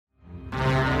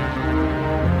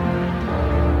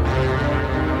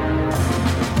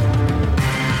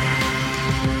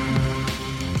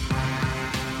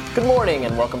Good morning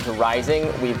and welcome to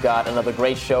Rising. We've got another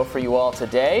great show for you all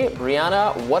today.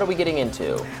 Brianna, what are we getting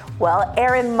into? Well,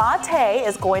 Aaron Mate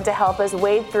is going to help us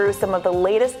wade through some of the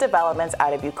latest developments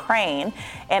out of Ukraine.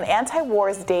 And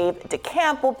Anti-War's Dave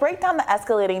DeCamp will break down the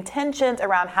escalating tensions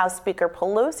around House Speaker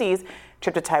Pelosi's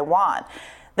trip to Taiwan.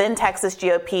 Then Texas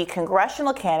GOP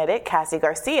congressional candidate Cassie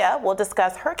Garcia will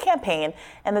discuss her campaign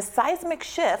and the seismic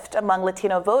shift among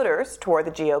Latino voters toward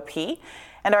the GOP.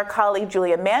 And our colleague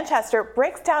Julia Manchester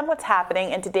breaks down what's happening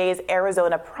in today's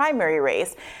Arizona primary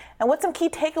race and what some key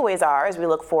takeaways are as we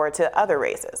look forward to other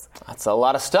races. That's a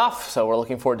lot of stuff, so we're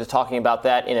looking forward to talking about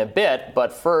that in a bit.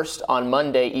 But first, on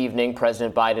Monday evening,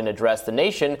 President Biden addressed the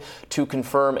nation to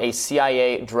confirm a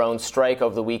CIA drone strike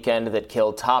over the weekend that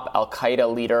killed top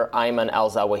al-Qaeda leader Ayman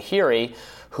al-Zawahiri,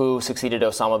 who succeeded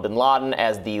Osama bin Laden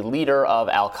as the leader of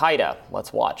al-Qaeda.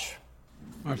 Let's watch.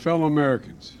 My fellow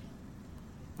Americans,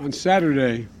 on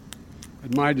Saturday,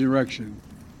 at my direction,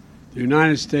 the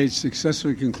United States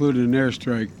successfully concluded an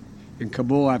airstrike in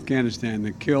Kabul, Afghanistan,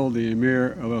 that killed the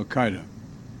emir of al-Qaeda,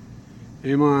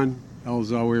 Ayman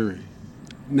al-Zawahiri.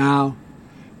 Now,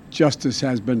 justice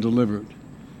has been delivered,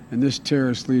 and this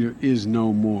terrorist leader is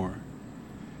no more.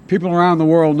 People around the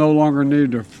world no longer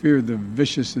need to fear the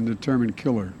vicious and determined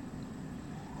killer.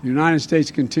 The United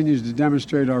States continues to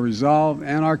demonstrate our resolve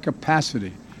and our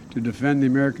capacity to defend the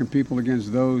American people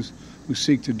against those who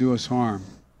seek to do us harm.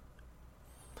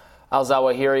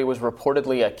 Al-Zawahiri was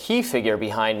reportedly a key figure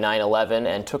behind 9/11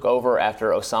 and took over after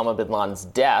Osama bin Laden's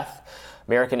death.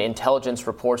 American intelligence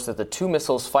reports that the two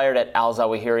missiles fired at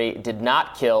al-Zawahiri did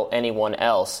not kill anyone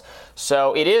else.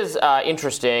 So it is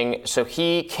interesting. So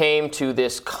he came to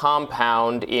this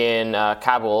compound in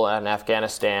Kabul in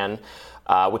Afghanistan,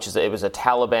 it was a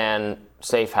Taliban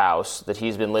safe house that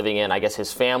he's been living in. I guess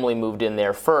his family moved in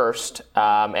there first,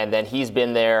 and then he's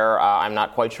been there. I'm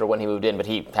not quite sure when he moved in, but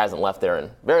he hasn't left there in a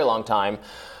very long time.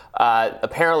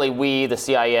 Apparently we, the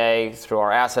CIA, through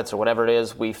our assets or whatever it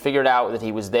is, we figured out that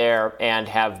he was there and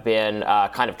have been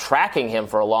kind of tracking him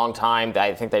for a long time.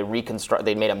 I think they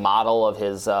made a model of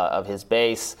his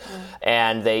base,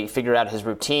 and they figured out his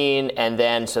routine, and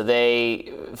then so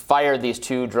they fired these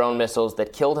two drone missiles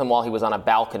that killed him while he was on a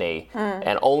balcony,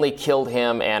 and only killed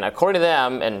him, and according to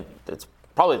them, and it's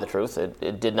probably the truth,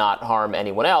 it did not harm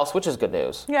anyone else, which is good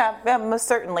news. Yeah, most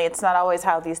certainly. It's not always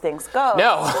how these things go.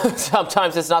 No,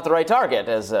 sometimes it's not the right target,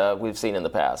 as we've seen in the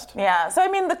past. Yeah, so I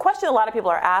mean, the question a lot of people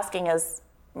are asking is,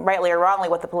 rightly or wrongly,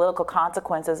 what the political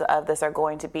consequences of this are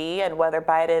going to be, and whether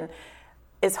Biden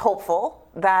is hopeful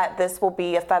that this will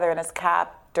be a feather in his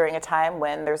cap during a time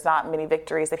when there's not many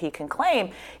victories that he can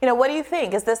claim. You know, what do you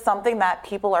think? Is this something that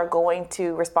people are going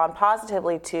to respond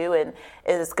positively to, and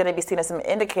is going to be seen as an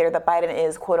indicator that Biden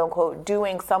is, quote unquote,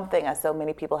 doing something, as so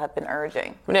many people have been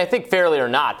urging? I mean, I think fairly or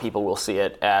not, people will see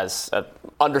it as,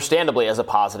 understandably, as a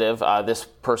positive. This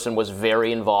person was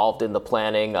very involved in the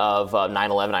planning of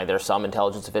 9/11. There are some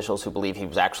intelligence officials who believe he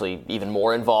was actually even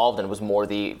more involved and was more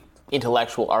the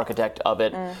intellectual architect of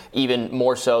it, even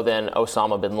more so than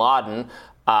Osama bin Laden.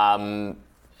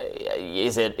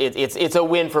 It's a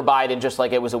win for Biden, just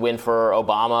like it was a win for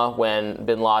Obama when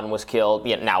bin Laden was killed.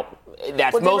 Yeah, now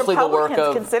that's mostly the work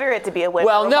of. Consider it to be a win.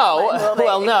 Well, for no,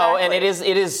 Obama, no, exactly. and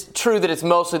it is true that it's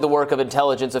mostly the work of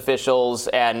intelligence officials,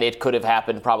 and it could have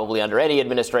happened probably under any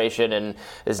administration, and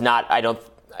is not.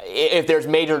 If there's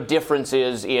major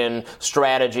differences in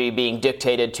strategy being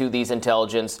dictated to these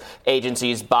intelligence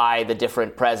agencies by the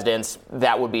different presidents,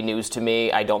 that would be news to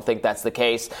me. I don't think that's the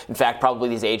case. In fact, probably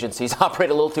these agencies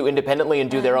operate a little too independently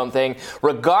and do their own thing,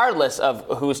 regardless of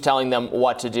who's telling them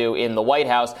what to do in the White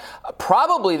House.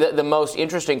 Probably the most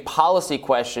interesting policy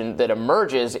question that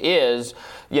emerges is,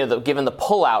 given the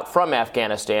pullout from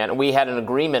Afghanistan, we had an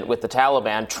agreement with the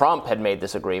Taliban. Trump had made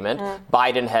this agreement.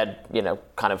 Biden had,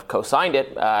 kind of co-signed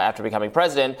it after becoming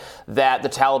president, that the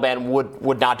Taliban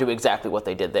would not do exactly what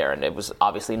they did there. And it was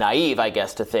obviously naive, I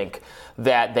guess, to think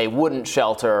that they wouldn't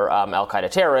shelter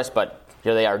al-Qaeda terrorists, but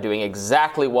here they are doing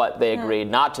exactly what they agreed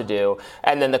not to do.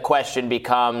 And then the question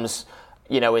becomes,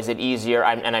 is it easier?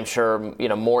 I'm sure,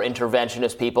 more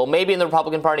interventionist people, maybe in the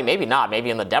Republican Party, maybe not, maybe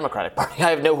in the Democratic Party.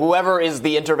 Whoever is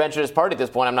the interventionist party at this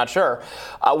point, I'm not sure,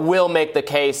 will make the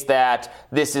case that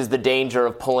this is the danger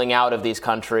of pulling out of these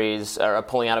countries, or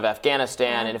pulling out of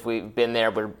Afghanistan. And if we've been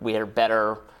there, we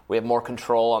have more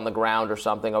control on the ground or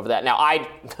something over that. Now,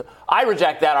 I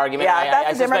reject that argument. Yeah,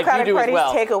 that's the Democratic Party's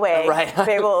takeaway. Right.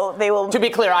 They will. To be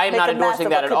clear, I am not endorsing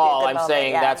that at all. I'm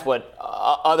saying that's what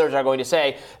others are going to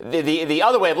say. The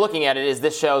other way of looking at it is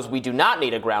this shows we do not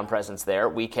need a ground presence there.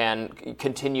 We can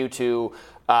continue to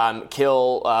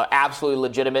kill absolutely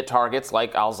legitimate targets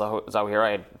like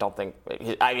al-Zawahiri. I don't think,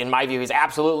 in my view, he's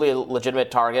absolutely a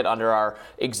legitimate target under our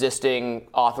existing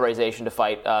authorization to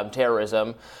fight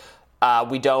terrorism.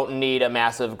 We don't need a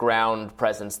massive ground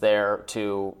presence there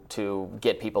to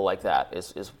get people like that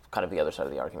is kind of the other side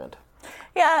of the argument.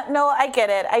 Yeah, no, I get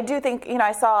it. I do think,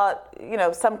 I saw,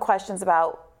 some questions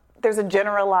about there's a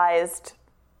generalized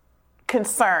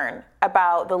concern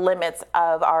about the limits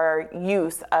of our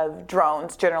use of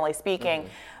drones, generally speaking. Mm-hmm.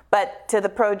 But to the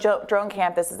pro-drone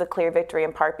camp, this is a clear victory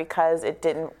in part because it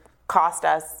didn't cost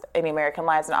us any American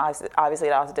lives, and obviously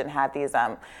it also didn't have these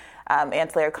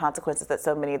ancillary consequences that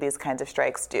so many of these kinds of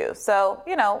strikes do. So,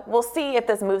 we'll see if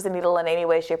this moves the needle in any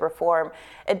way, shape, or form.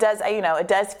 It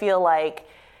does feel like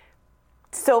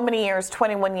so many years,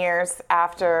 21 years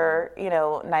after,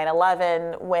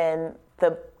 9/11, when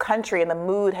the country and the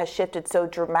mood has shifted so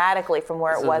dramatically from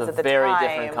where it was at the time. It's a very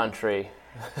different country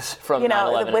from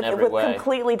 9/11 in every way. With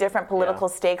completely different political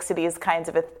stakes to these kinds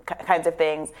of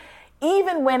things.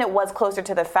 Even when it was closer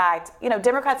to the fact,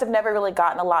 Democrats have never really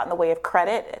gotten a lot in the way of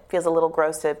credit. It feels a little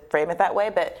gross to frame it that way,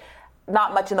 but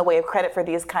not much in the way of credit for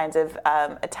these kinds of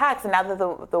attacks. And now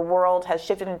that the world has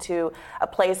shifted into a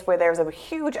place where there's a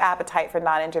huge appetite for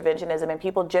non-interventionism, and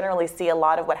people generally see a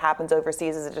lot of what happens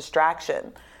overseas as a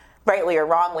distraction, rightly or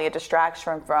wrongly, a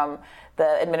distraction from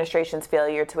the administration's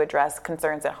failure to address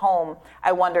concerns at home,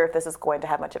 I wonder if this is going to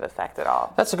have much of an effect at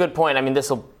all. That's a good point. I mean, this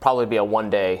will probably be a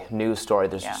one-day news story.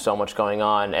 There's so much going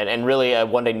on, and really a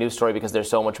one-day news story because there's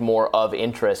so much more of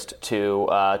interest to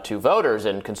voters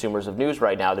and consumers of news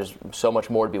right now. There's so much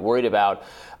more to be worried about.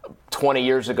 20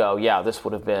 years ago, this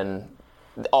would have been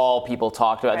all people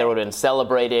talked about. Right. They would have been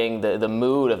celebrating. The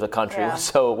mood of the country was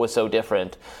so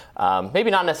different. Maybe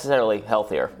not necessarily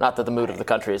healthier. Not that the mood of the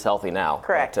country is healthy now.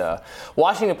 Correct. But,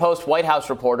 Washington Post White House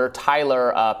reporter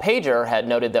Tyler Pager had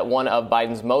noted that one of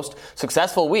Biden's most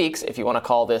successful weeks, if you want to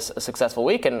call this a successful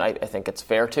week, and I think it's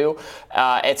fair to,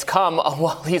 it's come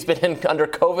while he's been under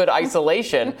COVID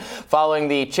isolation following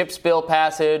the CHIPS bill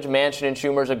passage, Manchin and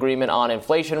Schumer's agreement on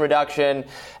inflation reduction,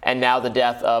 and now the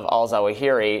death of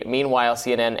al-Zawahiri. Meanwhile,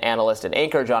 CNN analyst and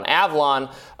anchor John Avlon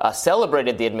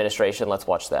celebrated the administration. Let's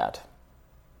watch that.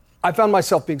 I found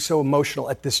myself being so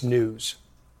emotional at this news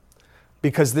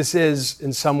because this is,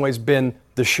 in some ways, been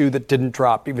the shoe that didn't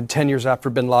drop, even 10 years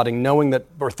after bin Laden, knowing that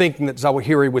or thinking that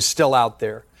Zawahiri was still out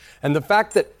there. And the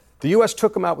fact that the U.S.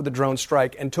 took him out with the drone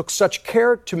strike and took such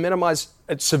care to minimize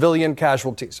civilian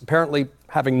casualties, apparently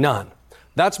having none.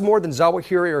 That's more than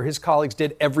Zawahiri or his colleagues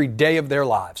did every day of their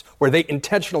lives, where they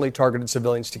intentionally targeted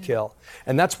civilians to kill.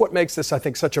 And that's what makes this, I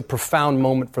think, such a profound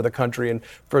moment for the country and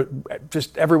for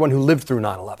just everyone who lived through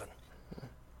 9/11.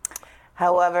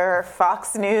 However,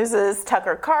 Fox News'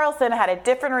 Tucker Carlson had a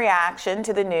different reaction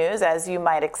to the news, as you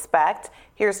might expect.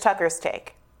 Here's Tucker's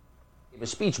take. A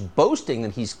speech boasting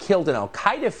that he's killed an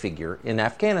al-Qaeda figure in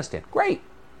Afghanistan. Great.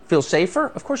 Feel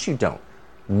safer? Of course you don't.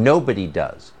 Nobody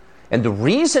does. And the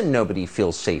reason nobody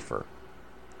feels safer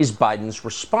is Biden's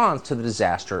response to the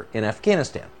disaster in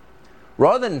Afghanistan.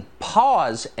 Rather than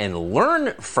pause and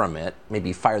learn from it,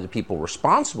 maybe fire the people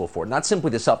responsible for it, not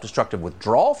simply the self-destructive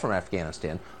withdrawal from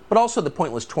Afghanistan, but also the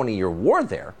pointless 20-year war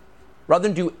there, rather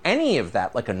than do any of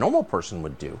that like a normal person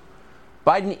would do,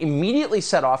 Biden immediately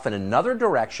set off in another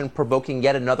direction, provoking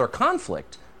yet another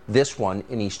conflict, this one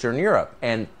in Eastern Europe.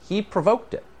 And he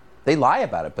provoked it. They lie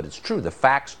about it, but it's true. The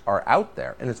facts are out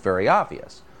there, and it's very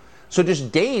obvious. So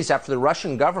just days after the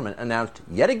Russian government announced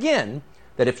yet again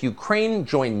that if Ukraine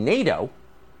joined NATO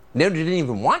didn't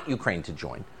even want Ukraine to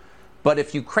join, but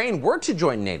if Ukraine were to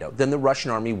join NATO, then the Russian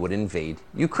army would invade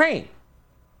Ukraine.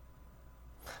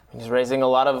 He's raising a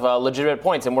lot of legitimate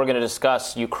points, and we're going to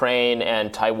discuss Ukraine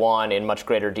and Taiwan in much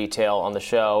greater detail on the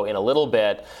show in a little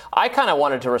bit. I kind of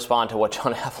wanted to respond to what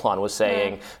John Avlon was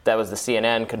saying, that was the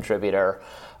CNN contributor,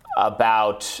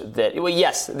 about that. Well,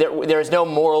 yes, there is no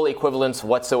moral equivalence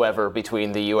whatsoever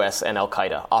between the U.S. and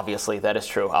al-Qaeda. Obviously, that is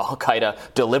true. Al-Qaeda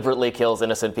deliberately kills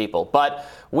innocent people. But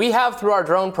we have, through our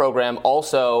drone program,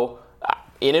 also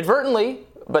inadvertently,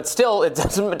 but still, it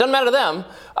doesn't matter to them,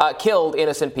 killed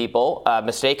innocent people,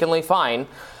 mistakenly, fine.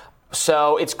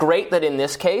 So it's great that in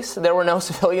this case there were no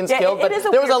civilians killed, but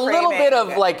there was a little bit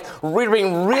of we're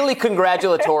being really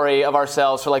congratulatory of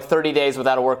ourselves for 30 days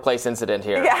without a workplace incident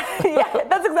here. Yeah,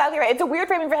 that's exactly right. It's a weird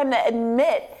framing for him to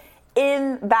admit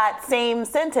in that same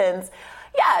sentence.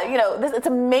 Yeah, it's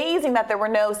amazing that there were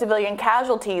no civilian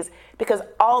casualties because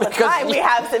all the time we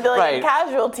have civilian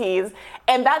casualties.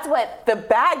 And that's what the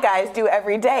bad guys do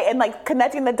every day. And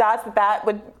connecting the dots that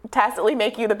would tacitly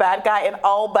make you the bad guy in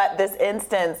all but this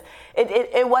instance.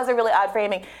 It was a really odd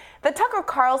framing. The Tucker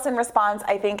Carlson response,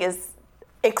 I think, is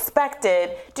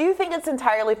expected. Do you think it's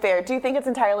entirely fair? Do you think it's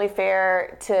entirely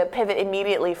fair to pivot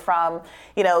immediately from,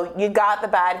 you got the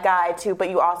bad guy to, but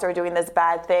you also are doing this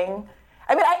bad thing?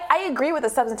 I mean, I agree with the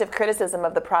substantive criticism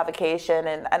of the provocation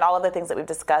and all of the things that we've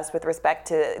discussed with respect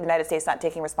to the United States not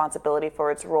taking responsibility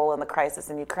for its role in the crisis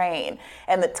in Ukraine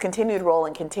and its continued role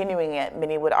in continuing it,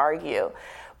 many would argue.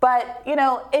 But,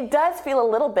 it does feel a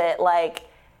little bit like,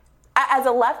 as a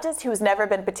leftist who's never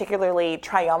been particularly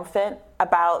triumphant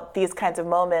about these kinds of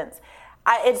moments,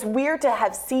 it's weird to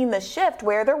have seen the shift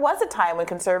where there was a time when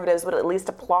conservatives would at least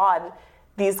applaud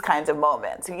these kinds of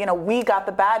moments. We got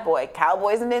the bad boy,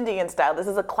 cowboys and Indian style. This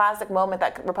is a classic moment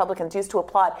that Republicans used to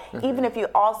applaud, even if you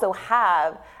also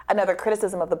have another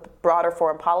criticism of the broader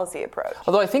foreign policy approach.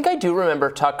 Although I think I do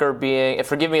remember Tucker being, and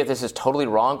forgive me if this is totally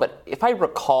wrong, but if I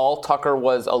recall, Tucker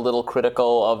was a little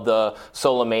critical of the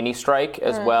Soleimani strike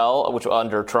as well, which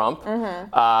under Trump.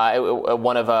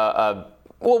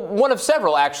 One of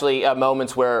several, actually,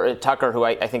 moments where Tucker, who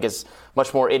I think is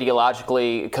much more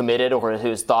ideologically committed or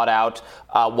who's thought out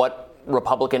what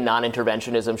Republican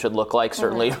non-interventionism should look like,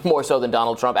 certainly more so than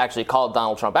Donald Trump, actually called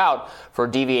Donald Trump out for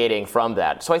deviating from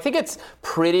that. So I think it's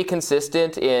pretty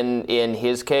consistent in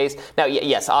his case. Now,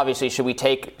 yes, obviously, should we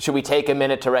take a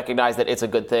minute to recognize that it's a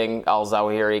good thing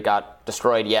al-Zawahiri got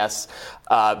destroyed? Yes.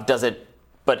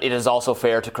 But it is also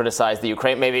fair to criticize the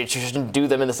Ukraine. Maybe you shouldn't do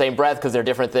them in the same breath because they're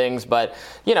different things. But,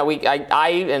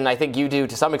 I think you do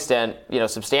to some extent,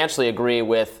 substantially agree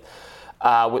with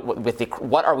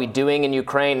what are we doing in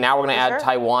Ukraine? Now we're going to add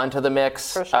Taiwan to the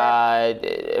mix. For sure.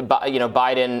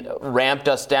 Biden ramped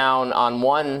us down on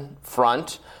one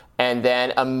front and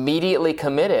then immediately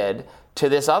committed to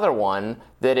this other one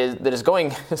that is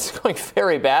going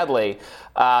very badly.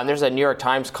 There's a New York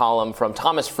Times column from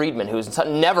Thomas Friedman, who's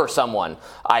never someone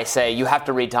I say you have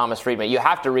to read Thomas Friedman. You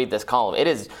have to read this column. It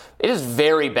is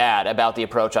very bad about the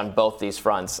approach on both these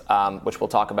fronts, which we'll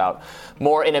talk about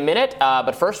more in a minute.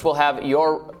 But first, we'll have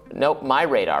my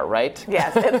radar, right?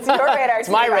 Yes, it's your radar. It's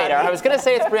my radar. I was going to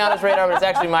say it's Brianna's radar, but it's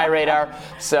actually my radar.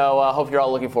 So I hope you're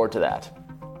all looking forward to that.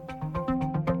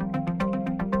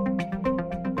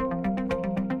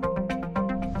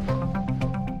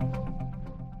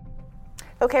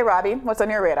 Okay, Robbie, what's on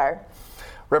your radar?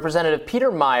 Representative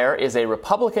Peter Meijer is a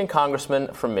Republican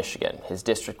congressman from Michigan. His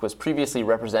district was previously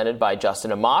represented by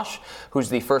Justin Amash, who's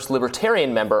the first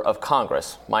Libertarian member of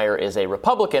Congress. Meijer is a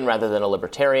Republican rather than a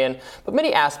Libertarian, but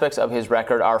many aspects of his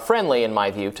record are friendly, in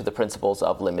my view, to the principles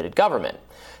of limited government.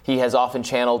 He has often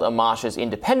channeled Amash's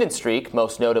independent streak,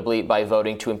 most notably by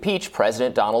voting to impeach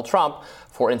President Donald Trump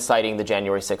for inciting the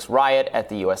January 6th riot at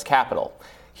the U.S. Capitol.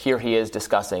 Here he is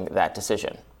discussing that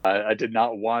decision. I did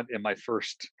not want in my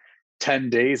first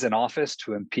 10 days in office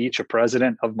to impeach a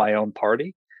president of my own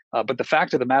party. But the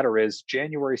fact of the matter is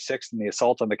January 6th and the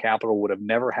assault on the Capitol would have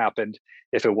never happened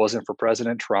if it wasn't for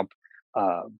President Trump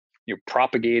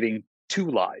propagating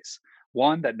two lies.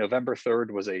 One, that November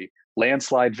 3rd was a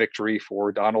landslide victory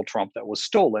for Donald Trump that was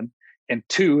stolen. And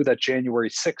two, that January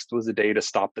 6th was the day to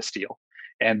stop the steal.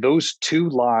 And those two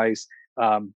lies,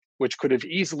 which could have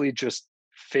easily just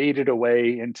faded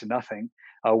away into nothing,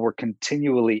 were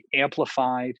continually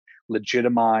amplified,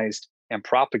 legitimized, and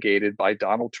propagated by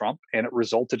Donald Trump, and it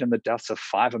resulted in the deaths of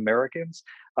 5 Americans,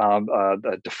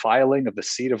 the defiling of the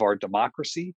seat of our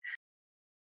democracy.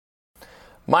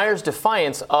 Meijer's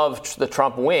defiance of the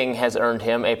Trump wing has earned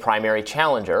him a primary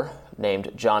challenger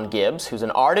named John Gibbs, who's an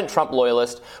ardent Trump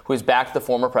loyalist who has backed the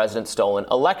former president's stolen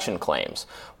election claims,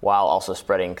 while also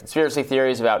spreading conspiracy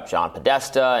theories about John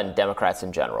Podesta and Democrats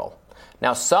in general.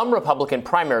 Now, some Republican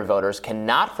primary voters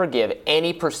cannot forgive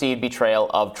any perceived betrayal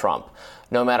of Trump,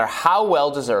 no matter how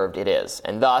well-deserved it is,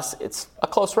 and thus it's a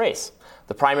close race.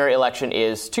 The primary election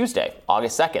is Tuesday,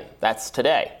 August 2nd. That's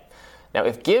today. Now,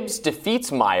 if Gibbs defeats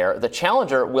Meijer, the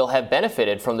challenger will have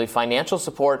benefited from the financial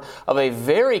support of a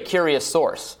very curious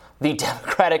source, the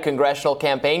Democratic Congressional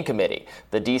Campaign Committee,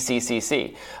 the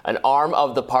DCCC, an arm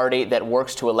of the party that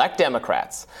works to elect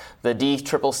Democrats. The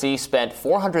DCCC spent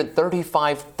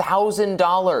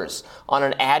 $435,000 on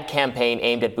an ad campaign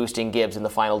aimed at boosting Gibbs in the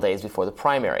final days before the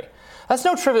primary. That's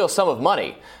no trivial sum of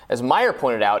money. As Meijer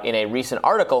pointed out in a recent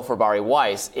article for Bari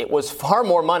Weiss, it was far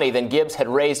more money than Gibbs had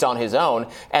raised on his own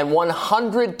and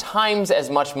 100 times as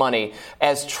much money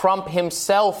as Trump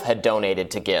himself had donated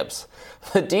to Gibbs.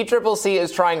 The DCCC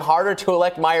is trying harder to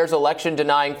elect Meijer's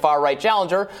election-denying far-right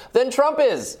challenger than Trump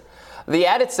is. The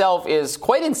ad itself is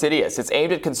quite insidious. It's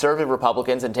aimed at conservative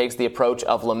Republicans and takes the approach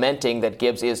of lamenting that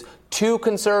Gibbs is too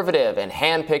conservative and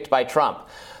handpicked by Trump.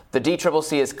 The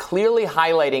DCCC is clearly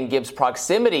highlighting Gibbs'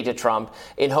 proximity to Trump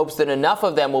in hopes that enough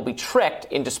of them will be tricked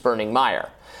into spurning Meyer.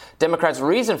 Democrats'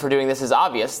 reason for doing this is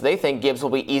obvious. They think Gibbs will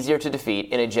be easier to defeat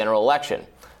in a general election.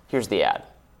 Here's the ad.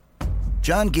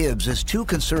 John Gibbs is too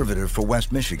conservative for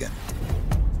West Michigan.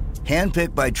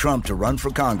 Handpicked by Trump to run for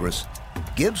Congress,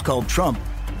 Gibbs called Trump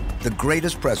the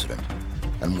greatest president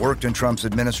and worked in Trump's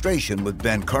administration with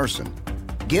Ben Carlson.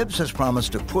 Gibbs has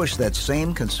promised to push that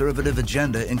same conservative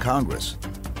agenda in Congress.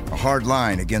 A hard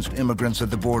line against immigrants at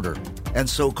the border, and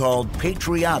so-called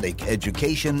patriotic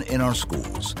education in our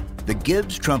schools. The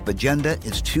Gibbs-Trump agenda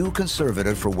is too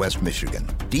conservative for West Michigan.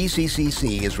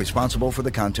 DCCC is responsible for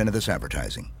the content of this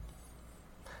advertising.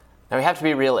 Now, we have to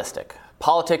be realistic.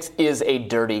 Politics is a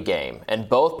dirty game, and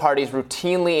both parties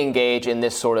routinely engage in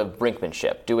this sort of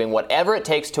brinkmanship, doing whatever it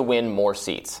takes to win more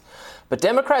seats. But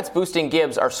Democrats boosting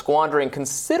Gibbs are squandering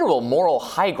considerable moral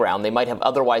high ground they might have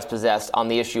otherwise possessed on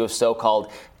the issue of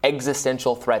so-called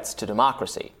existential threats to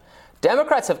democracy.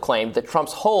 Democrats have claimed that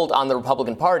Trump's hold on the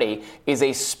Republican Party is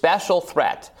a special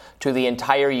threat to the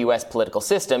entire U.S. political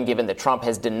system, given that Trump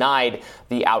has denied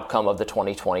the outcome of the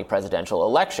 2020 presidential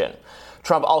election.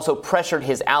 Trump also pressured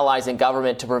his allies in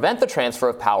government to prevent the transfer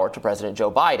of power to President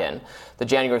Joe Biden. The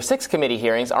January 6th committee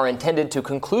hearings are intended to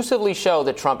conclusively show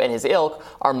that Trump and his ilk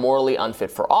are morally unfit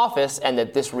for office and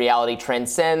that this reality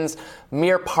transcends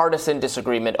mere partisan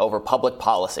disagreement over public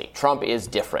policy. Trump is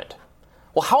different.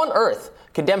 Well, how on earth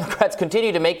can Democrats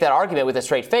continue to make that argument with a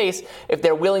straight face if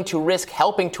they're willing to risk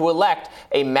helping to elect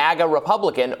a MAGA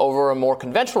Republican over a more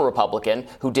conventional Republican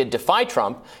who did defy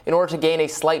Trump in order to gain a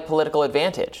slight political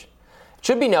advantage? It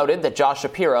should be noted that Josh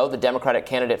Shapiro, the Democratic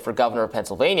candidate for governor of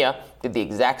Pennsylvania, did the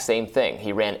exact same thing.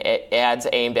 He ran ads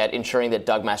aimed at ensuring that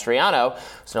Doug Mastriano,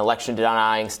 who's an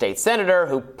election-denying state senator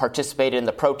who participated in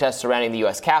the protests surrounding the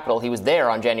U.S. Capitol, he was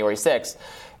there on January 6th.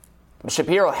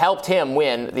 Shapiro helped him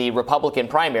win the Republican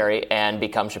primary and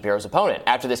become Shapiro's opponent.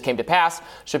 After this came to pass,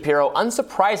 Shapiro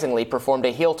unsurprisingly performed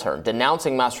a heel turn,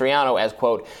 denouncing Mastriano as,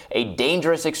 quote, a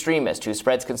dangerous extremist who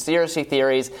spreads conspiracy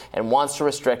theories and wants to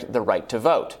restrict the right to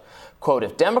vote. Quote,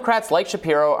 if Democrats like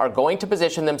Shapiro are going to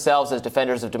position themselves as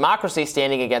defenders of democracy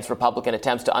standing against Republican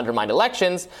attempts to undermine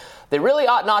elections, they really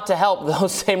ought not to help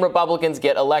those same Republicans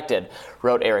get elected,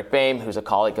 wrote Eric Boehm, who's a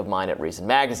colleague of mine at Reason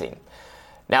Magazine.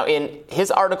 Now, in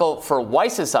his article for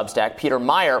Weiss's Substack, Peter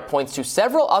Meyer points to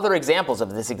several other examples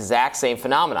of this exact same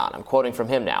phenomenon. I'm quoting from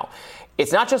him now.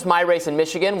 It's not just my race in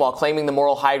Michigan. While claiming the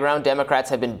moral high ground,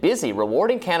 Democrats have been busy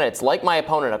rewarding candidates like my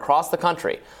opponent across the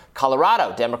country.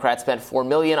 Colorado, Democrats spent $4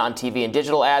 million on TV and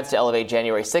digital ads to elevate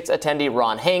January 6 attendee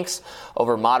Ron Hanks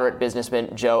over moderate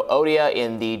businessman Joe Odia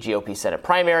in the GOP Senate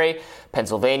primary.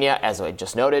 Pennsylvania, as I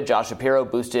just noted, Josh Shapiro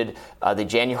boosted the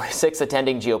January 6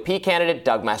 attending GOP candidate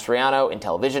Doug Mastriano in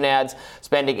television ads,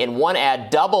 spending in one ad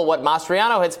double what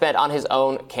Mastriano had spent on his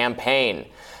own campaign.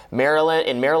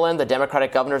 In Maryland, the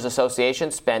Democratic Governors Association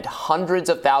spent hundreds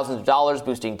of thousands of dollars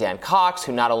boosting Dan Cox,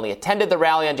 who not only attended the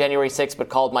rally on January 6th, but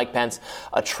called Mike Pence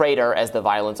a traitor as the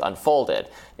violence unfolded.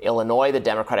 In Illinois, the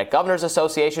Democratic Governors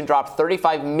Association dropped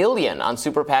 $35 million on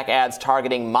super PAC ads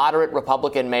targeting moderate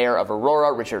Republican mayor of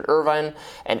Aurora, Richard Irvin,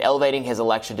 and elevating his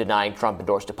election-denying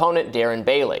Trump-endorsed opponent, Darren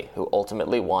Bailey, who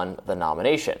ultimately won the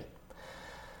nomination.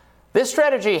 This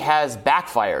strategy has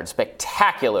backfired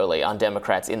spectacularly on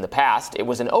Democrats in the past. It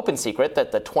was an open secret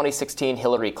that the 2016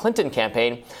 Hillary Clinton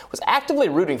campaign was actively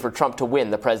rooting for Trump to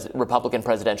win the Republican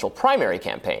presidential primary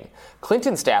campaign.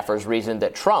 Clinton staffers reasoned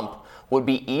that Trump would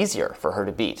be easier for her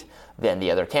to beat than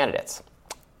the other candidates.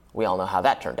 We all know how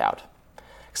that turned out.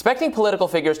 Expecting political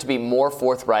figures to be more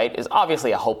forthright is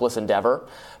obviously a hopeless endeavor.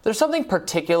 There's something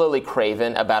particularly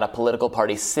craven about a political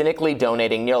party cynically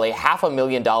donating nearly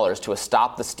 $500,000 to a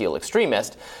Stop the Steal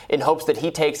extremist in hopes that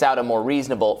he takes out a more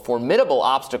reasonable, formidable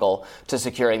obstacle to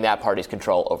securing that party's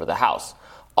control over the House.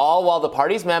 All while the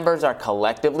party's members are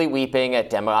collectively weeping at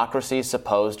democracy's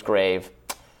supposed grave.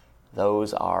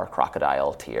 Those are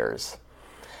crocodile tears.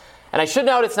 And I should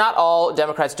note, it's not all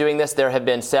Democrats doing this. There have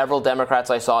been several Democrats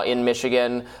I saw in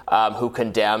Michigan who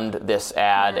condemned this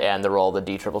ad and the role the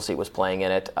DCCC was playing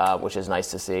in it, which is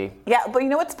nice to see. Yeah, but you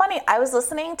know what's funny? I was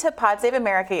listening to Pod Save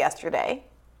America yesterday,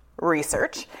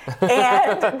 research,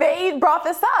 and they brought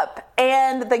this up.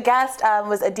 And the guest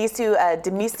was Adisu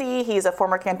Demisi. He's a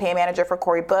former campaign manager for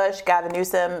Cori Bush, Gavin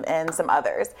Newsom, and some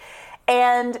others.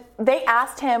 And they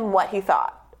asked him what he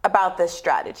thought about this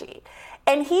strategy.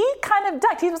 And he kind of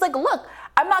ducked. He was like, look,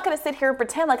 I'm not going to sit here and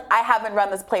pretend like I haven't run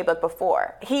this playbook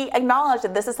before. He acknowledged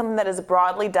that this is something that is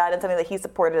broadly done and something that he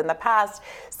supported in the past,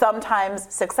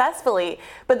 sometimes successfully.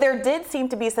 But there did seem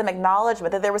to be some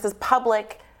acknowledgement that there was this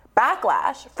public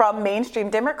backlash from mainstream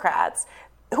Democrats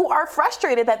who are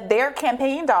frustrated that their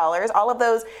campaign dollars, all of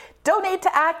those donate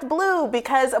to Act Blue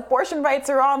because abortion rights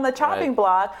are on the chopping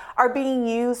block, are being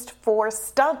used for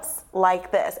stunts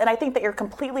like this. And I think that you're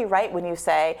completely right when you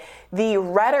say the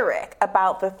rhetoric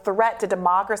about the threat to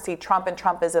democracy Trump and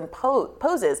Trumpism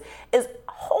poses is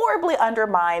horribly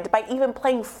undermined by even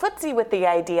playing footsie with the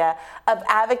idea of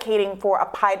advocating for a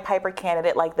Pied Piper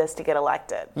candidate like this to get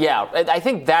elected. Yeah, I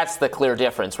think that's the clear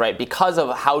difference, right? Because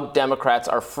of how Democrats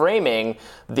are framing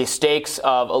the stakes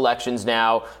of elections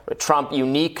now, Trump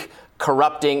unique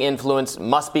corrupting influence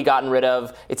must be gotten rid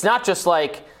of. It's not just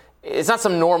like, it's not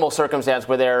some normal circumstance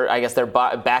where they're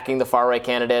backing the far right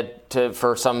candidate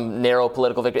for some narrow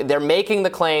political victory. They're making the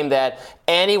claim that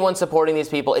anyone supporting these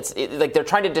people, like they're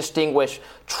trying to distinguish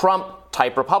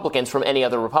Trump-type Republicans from any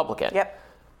other Republican. Yep.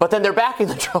 But then they're backing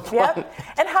the Trump one.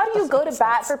 And how do you go to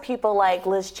bat for people like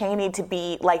Liz Cheney to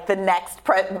be like the next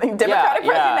Democratic president of the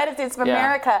United States of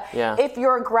America if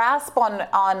your grasp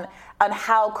on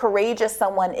how courageous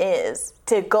someone is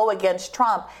to go against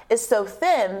Trump is so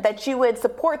thin that you would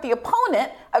support the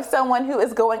opponent of someone who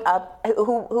is going up,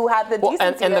 who had the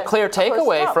decency and the clear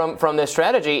takeaway from this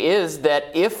strategy is that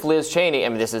if Liz Cheney, I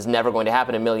mean, this is never going to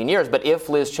happen in a million years, but if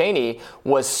Liz Cheney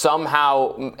was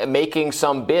somehow making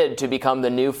some bid to become the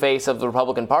new face of the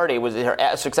Republican Party, was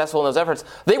successful in those efforts,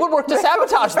 they would work to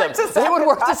sabotage them. They would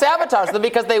work to sabotage them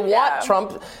because they want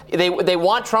Trump. They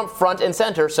want Trump front and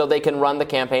center so they can run the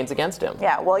campaigns against him.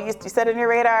 Yeah, well, you said in your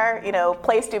radar,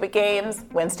 play stupid games,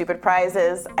 win stupid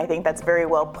prizes. I think that's very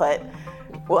well put.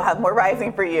 We'll have more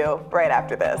Rising for you right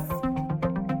after this.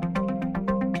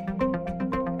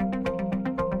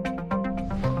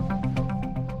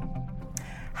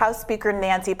 House Speaker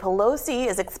Nancy Pelosi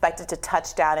is expected to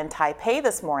touch down in Taipei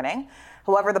this morning.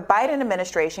 However, the Biden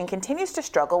administration continues to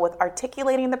struggle with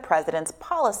articulating the president's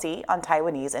policy on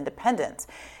Taiwanese independence.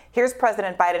 Here's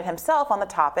President Biden himself on the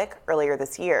topic earlier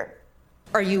this year.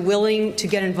 Are you willing to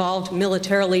get involved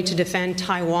militarily to defend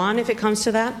Taiwan if it comes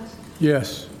to that?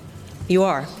 Yes. You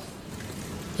are?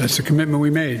 That's the commitment we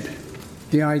made.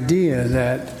 The idea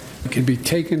that it can be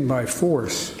taken by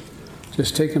force, is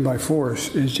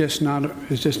just not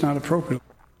appropriate.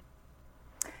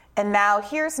 And now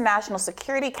here's National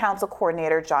Security Council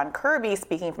Coordinator John Kirby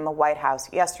speaking from the White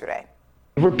House yesterday.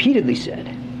 I've repeatedly said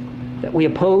that we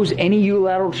oppose any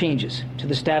unilateral changes to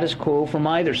the status quo from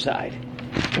either side.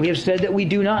 We have said that we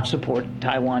do not support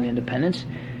Taiwan independence,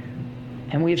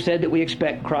 and we have said that we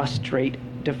expect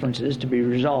cross-strait differences to be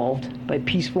resolved by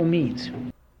peaceful means.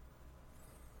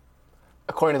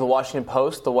 According to the Washington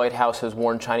Post, the White House has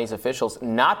warned Chinese officials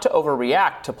not to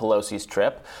overreact to Pelosi's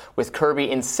trip, with Kirby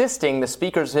insisting the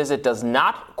speaker's visit does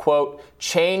not, quote,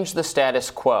 change the status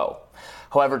quo.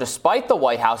 However, despite the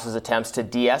White House's attempts to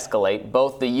de-escalate,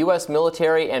 both the U.S.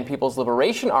 military and People's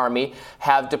Liberation Army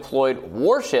have deployed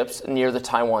warships near the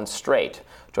Taiwan Strait.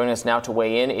 Joining us now to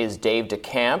weigh in is Dave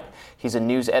DeCamp. He's a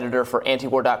news editor for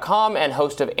antiwar.com and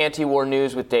host of Anti-War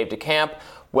News with Dave DeCamp.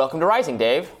 Welcome to Rising,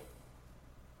 Dave.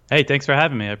 Hey, thanks for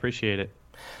having me. I appreciate it.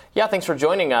 Yeah, thanks for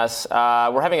joining us.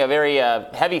 We're having a very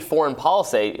heavy foreign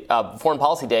policy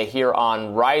day here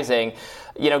on Rising.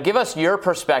 Give us your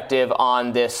perspective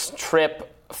on this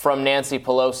trip from Nancy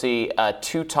Pelosi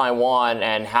to Taiwan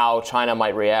and how China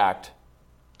might react.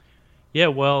 Yeah,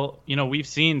 well, we've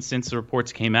seen since the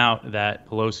reports came out that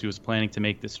Pelosi was planning to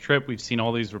make this trip, we've seen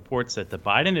all these reports that the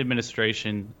Biden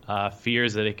administration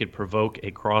fears that it could provoke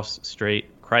a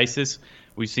cross-strait crisis.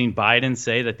 We've seen Biden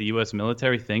say that the U.S.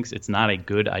 military thinks it's not a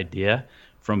good idea.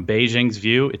 From Beijing's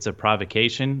view, it's a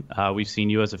provocation. We've seen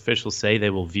U.S. officials say they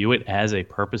will view it as a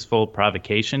purposeful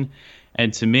provocation.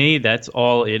 And to me, that's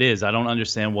all it is. I don't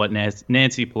understand what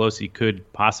Nancy Pelosi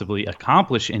could possibly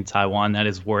accomplish in Taiwan that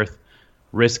is worth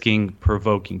risking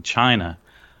provoking China.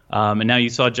 And now you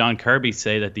saw John Kirby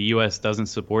say that the U.S. doesn't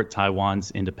support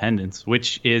Taiwan's independence,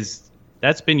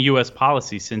 that's been U.S.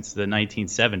 policy since the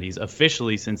 1970s,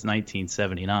 officially since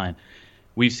 1979.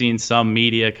 We've seen some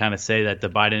media kind of say that the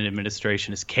Biden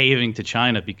administration is caving to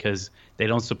China because they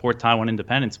don't support Taiwan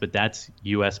independence, but that's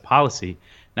U.S. policy.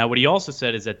 Now, what he also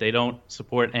said is that they don't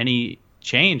support any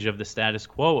change of the status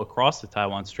quo across the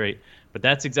Taiwan Strait, but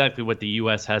that's exactly what the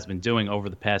U.S. has been doing over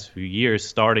the past few years,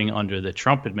 starting under the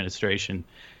Trump administration.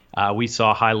 We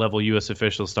saw high-level U.S.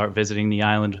 officials start visiting the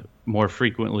island more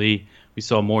frequently. We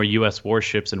saw more U.S.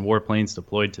 warships and warplanes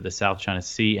deployed to the South China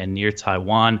Sea and near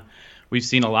Taiwan. We've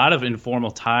seen a lot of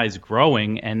informal ties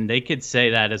growing, and they could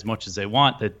say that as much as they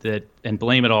want that and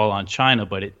blame it all on China,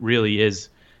 but it really is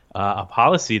a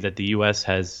policy that the U.S.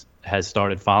 has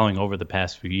started following over the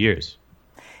past few years.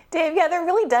 Dave, yeah, there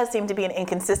really does seem to be an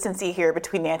inconsistency here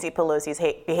between Nancy Pelosi's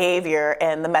behavior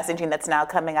and the messaging that's now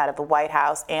coming out of the White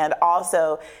House, and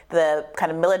also the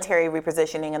kind of military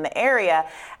repositioning in the area.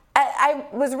 I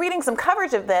was reading some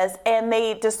coverage of this, and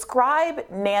they describe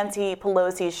Nancy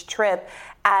Pelosi's trip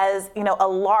as, a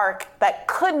lark that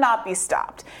could not be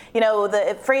stopped.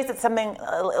 The phrase is something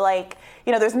like,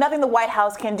 there's nothing the White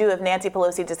House can do if Nancy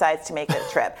Pelosi decides to make a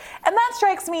trip. And that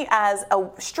strikes me as a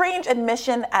strange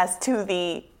admission as to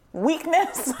the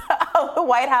weakness of the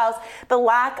White House, the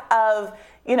lack of,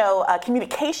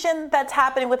 communication that's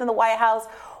happening within the White House,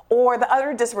 or the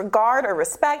utter disregard or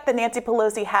respect that Nancy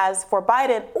Pelosi has for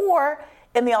Biden, or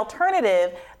in the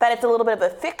alternative, that it's a little bit of a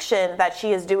fiction that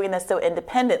she is doing this so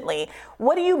independently.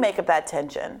 What do you make of that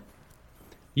tension?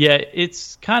 Yeah,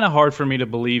 it's kind of hard for me to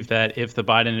believe that if the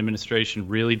Biden administration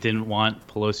really didn't want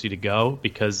Pelosi to go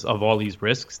because of all these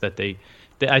risks, that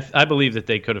I believe that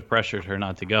they could have pressured her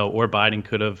not to go, or Biden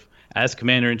could have, as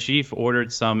commander-in-chief,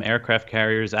 ordered some aircraft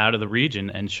carriers out of the region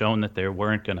and shown that they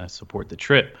weren't going to support the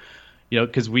trip.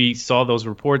 Because we saw those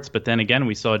reports, but then again,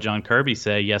 we saw John Kirby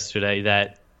say yesterday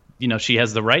that, she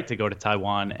has the right to go to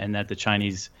Taiwan and that the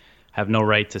Chinese have no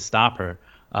right to stop her.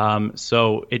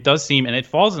 So it does seem, and it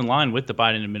falls in line with the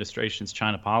Biden administration's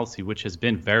China policy, which has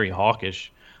been very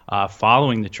hawkish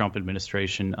following the Trump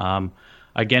administration.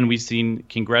 Again, we've seen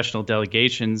congressional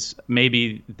delegations.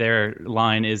 Maybe their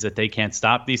line is that they can't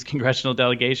stop these congressional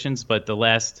delegations, but the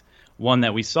last one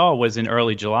that we saw was in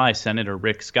early July. Senator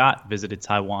Rick Scott visited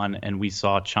Taiwan, and we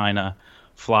saw China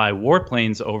fly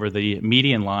warplanes over the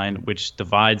median line, which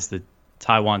divides the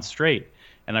Taiwan Strait.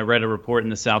 And I read a report in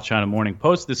the South China Morning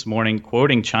Post this morning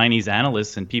quoting Chinese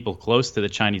analysts and people close to the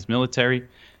Chinese military.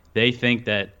 They think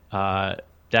that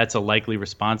that's a likely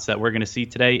response that we're going to see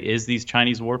today, is these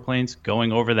Chinese warplanes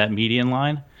going over that median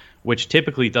line, which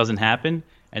typically doesn't happen.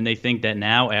 And they think that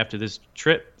now, after this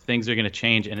trip, things are going to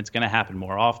change and it's going to happen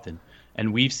more often.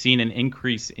 And we've seen an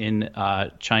increase in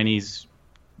the Chinese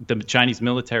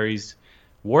military's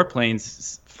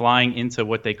warplanes flying into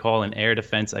what they call an air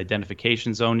defense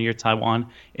identification zone near Taiwan.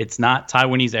 It's not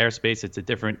Taiwanese airspace. It's a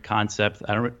different concept.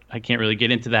 I can't really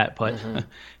get into that, but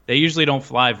they usually don't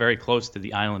fly very close to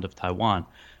the island of Taiwan.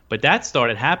 But that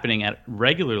started happening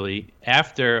regularly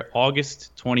after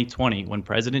August 2020, when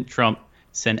President Trump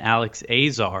sent Alex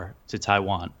Azar to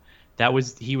Taiwan.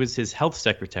 He was his health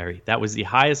secretary. That was the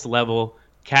highest level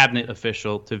cabinet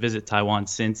official to visit Taiwan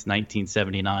since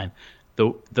 1979.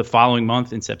 The following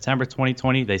month, in September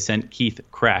 2020, they sent Keith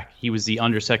Crack. He was the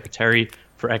undersecretary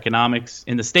for economics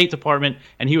in the State Department,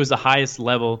 and he was the highest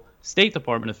level State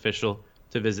Department official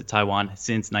to visit Taiwan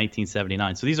since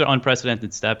 1979. So these are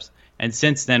unprecedented steps. And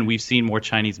since then, we've seen more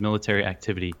Chinese military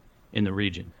activity in the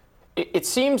region. It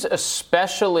seems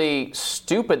especially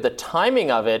stupid, the timing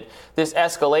of it, this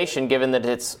escalation, given that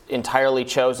it's entirely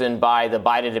chosen by the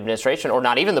Biden administration, or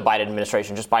not even the Biden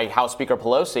administration, just by House Speaker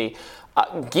Pelosi,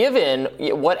 given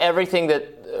everything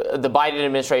that the Biden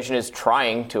administration is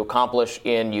trying to accomplish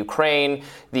in Ukraine,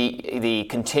 the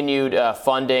continued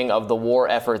funding of the war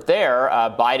effort there.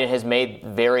 Biden has made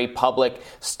very public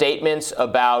statements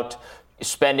about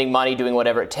spending money, doing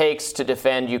whatever it takes to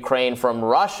defend Ukraine from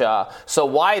Russia. So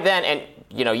why then, and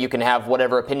you can have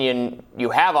whatever opinion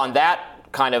you have on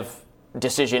that kind of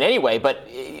decision anyway, but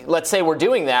let's say we're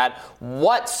doing that,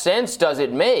 what sense does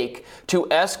it make to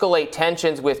escalate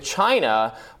tensions with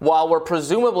China while we're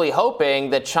presumably hoping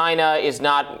that China is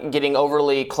not getting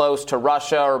overly close to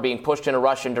Russia or being pushed in a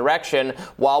Russian direction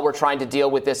while we're trying to deal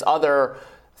with this other?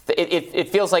 It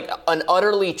feels like an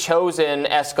utterly chosen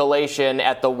escalation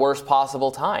at the worst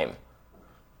possible time.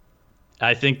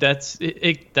 I think that's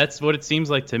what it seems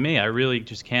like to me. I really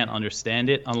just can't understand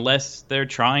it unless they're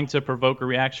trying to provoke a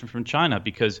reaction from China.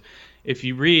 Because if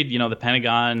you read, the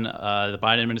Pentagon, the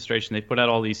Biden administration, they put out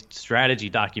all these strategy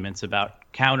documents about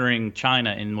countering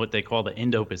China in what they call the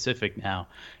Indo-Pacific now.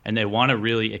 And they want to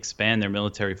really expand their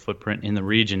military footprint in the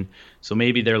region. So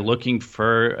maybe they're looking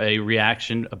for a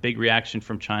big reaction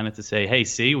from China to say, hey,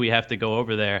 see, we have to go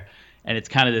over there. And it's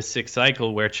kind of this sick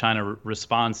cycle where China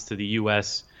responds to the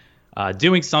U.S.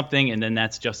 Doing something, and then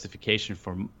that's justification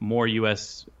for more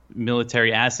U.S.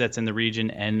 military assets in the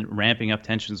region and ramping up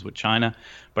tensions with China.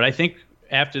 But I think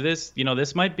after this,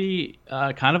 this might be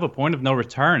kind of a point of no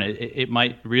return. It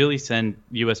might really send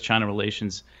U.S.-China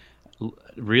relations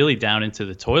really down into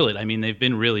the toilet. I mean, they've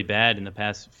been really bad in the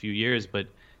past few years, but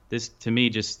this, to me,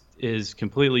 just is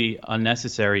completely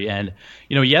unnecessary. And,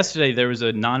 yesterday there was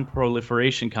a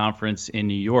non-proliferation conference in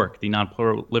New York, the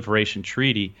Non-Proliferation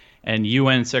Treaty, and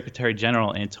UN Secretary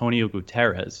General Antonio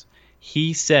Guterres,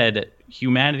 he said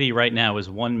humanity right now is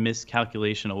one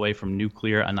miscalculation away from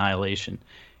nuclear annihilation.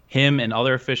 him and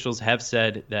other officials have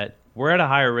said that we're at a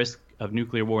higher risk of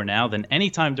nuclear war now than any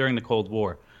time during the Cold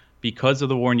War because of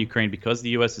the war in Ukraine, because the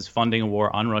U.S. is funding a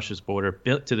war on Russia's border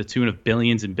to the tune of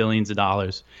billions and billions of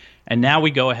dollars. And now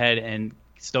we go ahead and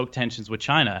stoke tensions with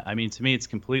China. I mean, to me, it's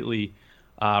completely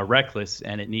reckless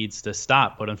and it needs to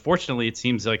stop. But unfortunately, it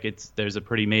seems like there's a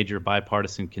pretty major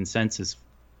bipartisan consensus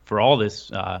for all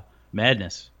this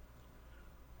madness.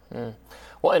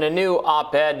 Well, in a new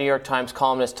op-ed, New York Times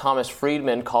columnist Thomas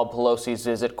Friedman called Pelosi's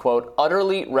visit, quote,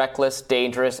 utterly reckless,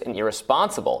 dangerous, and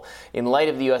irresponsible in light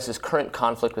of the U.S.'s current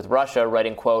conflict with Russia,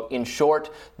 writing, quote, in short,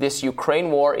 this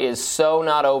Ukraine war is so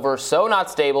not over, so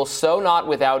not stable, so not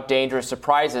without dangerous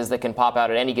surprises that can pop out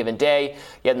at any given day.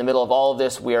 Yet in the middle of all of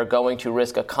this, we are going to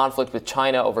risk a conflict with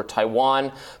China over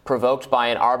Taiwan, provoked by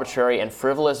an arbitrary and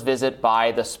frivolous visit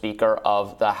by the Speaker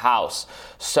of the House.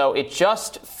 So it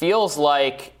just feels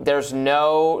like there's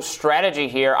no strategy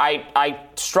here. I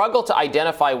struggle to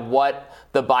identify what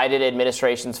the Biden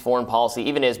administration's foreign policy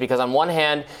even is, because on one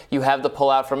hand, you have the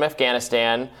pullout from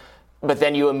Afghanistan, but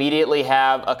then you immediately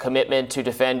have a commitment to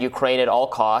defend Ukraine at all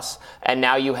costs, and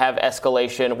now you have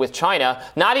escalation with China,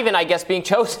 not even, I guess, being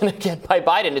chosen again by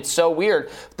Biden. It's so weird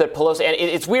that Pelosi, and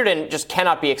it's weird and just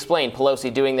cannot be explained,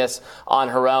 Pelosi doing this on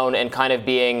her own and kind of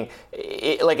being,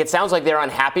 it sounds like they're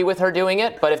unhappy with her doing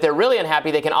it, but if they're really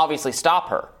unhappy, they can obviously stop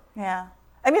her. Yeah.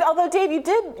 I mean, although, Dave,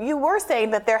 you were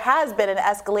saying that there has been an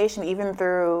escalation even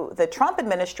through the Trump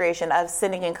administration of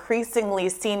sending increasingly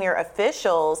senior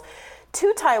officials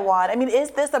to Taiwan. I mean,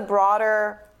 is this a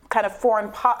broader kind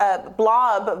of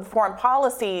blob of foreign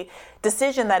policy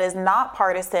decision that is not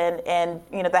partisan and,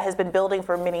 that has been building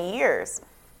for many years?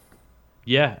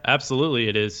 Yeah, absolutely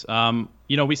it is.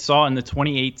 We saw in the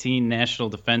 2018 National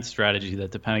Defense Strategy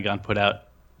that the Pentagon put out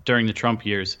during the Trump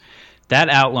years, that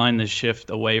outlined the shift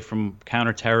away from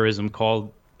counterterrorism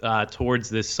towards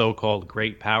this so-called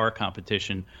great power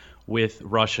competition with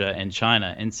Russia and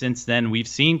China. And since then, we've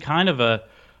seen kind of a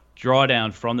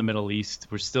drawdown from the Middle East.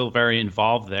 We're still very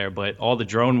involved there, but all the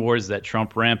drone wars that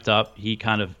Trump ramped up, he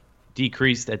kind of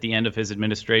decreased at the end of his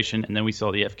administration. And then we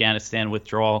saw the Afghanistan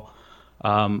withdrawal.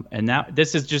 And now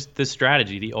this is just the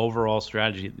strategy, the overall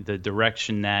strategy, the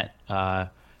direction that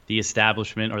the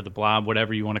establishment or the blob,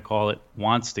 whatever you want to call it,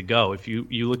 wants to go. If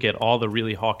you look at all the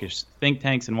really hawkish think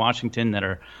tanks in Washington that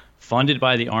are funded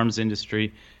by the arms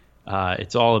industry,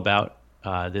 it's all about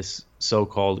this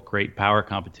so-called great power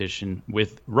competition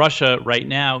with Russia right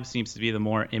now seems to be the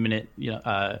more imminent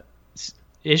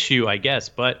issue, I guess.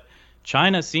 But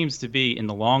China seems to be, in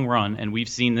the long run, and we've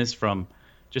seen this from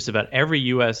just about every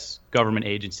U.S. government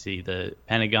agency, the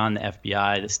Pentagon, the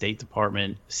FBI, the State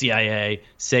Department, CIA,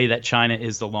 say that China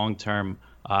is the long-term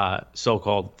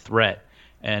so-called threat.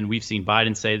 And we've seen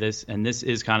Biden say this, and this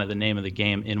is kind of the name of the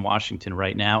game in Washington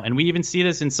right now. And we even see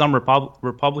this in some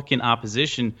Republican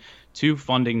opposition to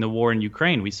funding the war in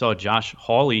Ukraine. We saw Josh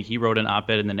Hawley, he wrote an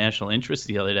op-ed in the National Interest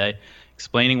the other day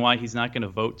explaining why he's not going to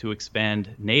vote to expand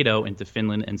NATO into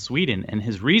Finland and Sweden. And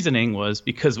his reasoning was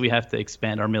because we have to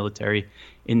expand our military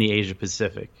in the Asia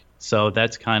Pacific. So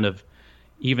that's kind of,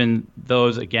 even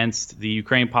those against the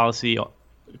Ukraine policy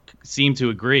seem to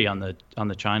agree on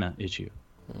the China issue.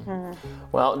 Mm-hmm.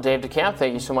 Well, Dave DeCamp,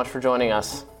 thank you so much for joining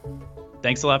us.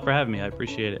 Thanks a lot for having me. I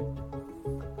appreciate it.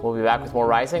 We'll be back with more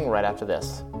Rising right after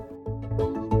this.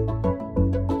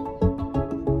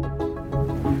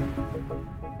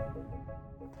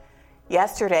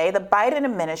 Yesterday, the Biden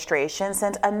administration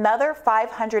sent another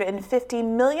 $550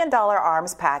 million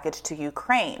arms package to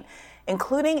Ukraine,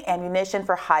 including ammunition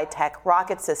for high-tech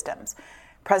rocket systems.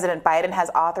 President Biden has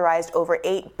authorized over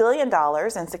 $8 billion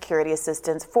in security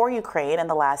assistance for Ukraine in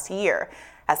the last year,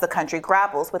 as the country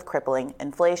grapples with crippling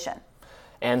inflation.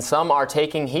 And some are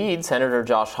taking heed. Senator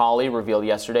Josh Hawley revealed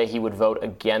yesterday he would vote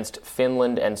against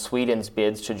Finland and Sweden's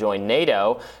bids to join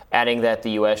NATO, adding that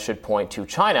the U.S. should point to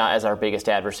China as our biggest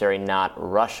adversary, not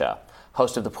Russia.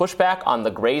 Host of The Pushback on the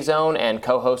Gray Zone and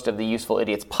co-host of the Useful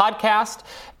Idiots podcast,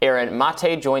 Aaron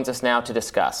Mate joins us now to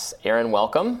discuss. Aaron,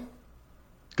 welcome.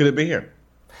 Good to be here.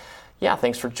 Yeah,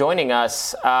 thanks for joining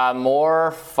us.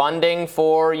 More funding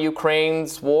for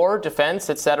Ukraine's war, defense,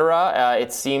 etc.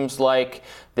 It seems like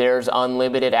there's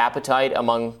unlimited appetite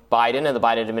among Biden and the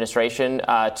Biden administration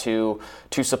to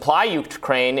supply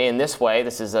Ukraine in this way.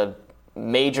 This is a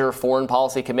major foreign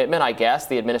policy commitment, I guess,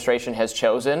 the administration has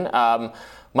chosen.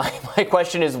 My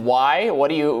question is why? What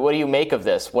do you make of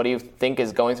this? What do you think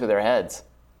is going through their heads?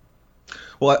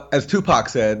 Well, as Tupac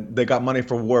said, they got money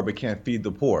for war but can't feed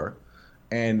the poor.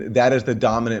 And that is the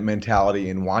dominant mentality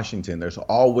in Washington. There's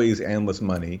always endless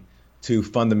money to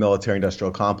fund the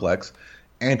military-industrial complex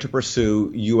and to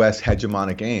pursue U.S.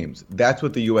 hegemonic aims. That's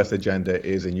what the U.S. agenda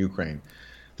is in Ukraine.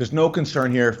 There's no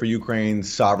concern here for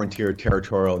Ukraine's sovereignty or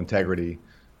territorial integrity.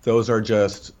 Those are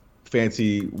just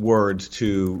fancy words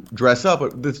to dress up.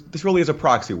 But this really is a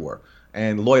proxy war.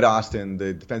 And Lloyd Austin,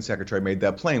 the defense secretary, made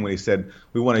that plain when he said,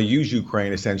 we want to use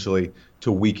Ukraine essentially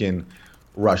to weaken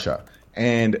Russia.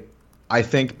 And I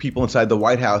think people inside the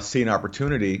White House see an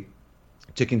opportunity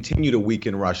to continue to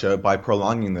weaken Russia by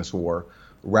prolonging this war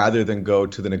rather than go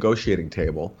to the negotiating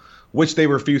table, which they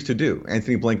refuse to do.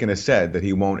 Anthony Blinken has said that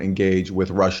he won't engage with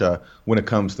Russia when it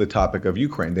comes to the topic of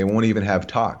Ukraine. They won't even have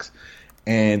talks.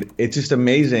 And it's just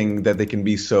amazing that they can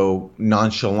be so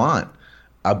nonchalant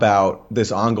about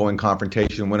this ongoing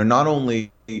confrontation when it not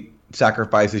only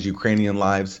sacrifices Ukrainian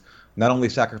lives, not only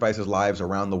sacrifices lives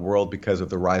around the world because of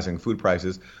the rising food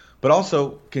prices, but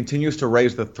also continues to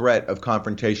raise the threat of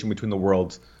confrontation between the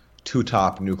world's two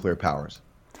top nuclear powers.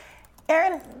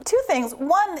 Aaron, two things.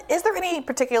 One, is there any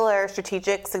particular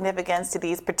strategic significance to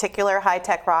these particular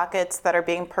high-tech rockets that are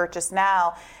being purchased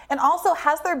now? And also,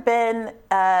 has there been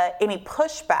any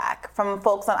pushback from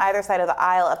folks on either side of the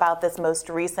aisle about this most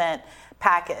recent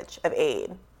package of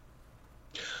aid?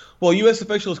 Well, U.S.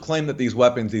 officials claim that these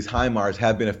weapons, these HIMARS,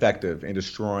 have been effective in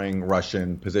destroying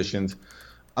Russian positions.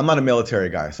 I'm not a military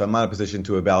guy, so I'm not in a position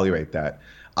to evaluate that.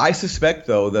 I suspect,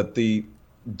 though, that the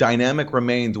dynamic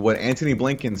remains what Antony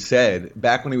Blinken said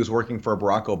back when he was working for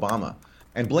Barack Obama.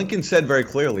 And Blinken said very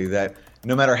clearly that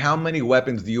no matter how many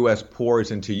weapons the U.S. pours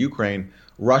into Ukraine,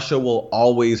 Russia will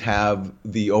always have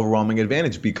the overwhelming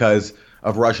advantage because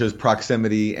of Russia's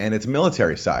proximity and its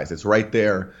military size. It's right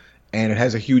there, and it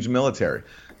has a huge military.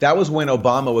 That was when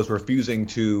Obama was refusing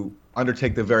to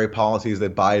undertake the very policies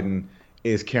that Biden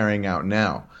is carrying out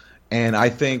now. And I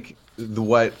think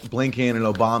what Blinken and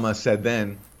Obama said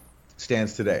then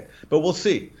stands today. But we'll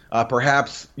see.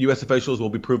 Perhaps U.S. officials will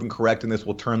be proven correct, and this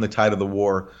will turn the tide of the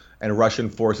war, and Russian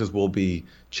forces will be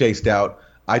chased out.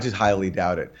 I just highly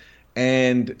doubt it.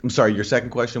 And I'm sorry, your second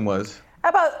question was?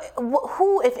 About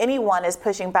who, if anyone, is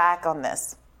pushing back on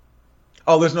this?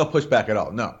 Oh, there's no pushback at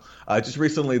all. No. Just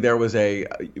recently, there was a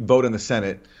vote in the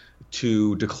Senate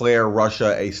to declare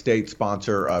Russia a state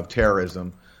sponsor of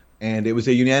terrorism. And it was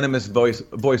a unanimous voice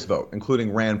vote,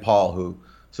 including Rand Paul, who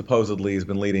supposedly has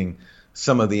been leading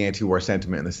some of the anti-war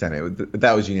sentiment in the Senate.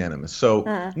 That was unanimous.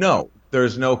 So, no,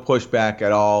 there's no pushback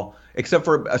at all, except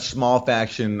for a small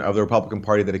faction of the Republican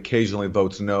Party that occasionally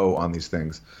votes no on these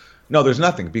things. No, there's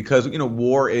nothing, because,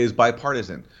 war is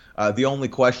bipartisan. The only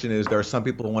question is there are some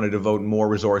people who want to devote more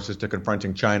resources to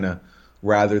confronting China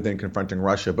rather than confronting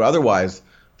Russia. But otherwise,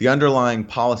 the underlying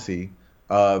policy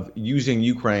of using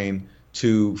Ukraine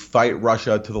to fight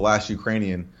Russia to the last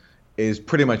Ukrainian is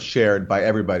pretty much shared by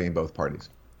everybody in both parties.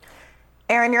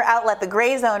 Aaron, your outlet, The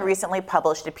Gray Zone, recently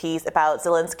published a piece about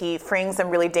Zelensky freeing some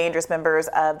really dangerous members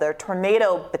of the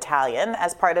Tornado Battalion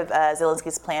as part of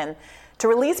Zelensky's plan to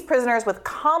release prisoners with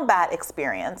combat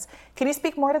experience. Can you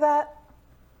speak more to that?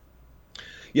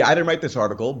 Yeah, I didn't write this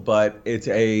article, but it's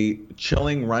a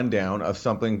chilling rundown of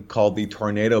something called the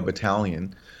Tornado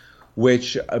Battalion,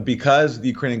 which, because the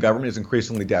Ukrainian government is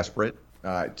increasingly desperate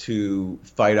to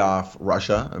fight off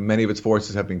Russia, many of its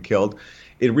forces have been killed,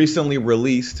 it recently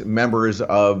released members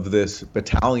of this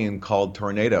battalion called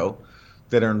Tornado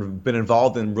that have been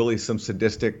involved in really some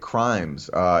sadistic crimes,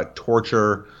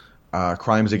 torture,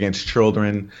 crimes against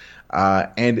children.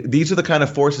 And these are the kind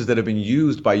of forces that have been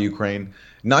used by Ukraine,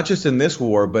 not just in this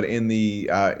war, but in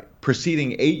the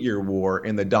preceding 8-year war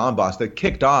in the Lambasts that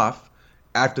kicked off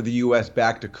after the U.S.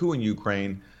 backed a coup in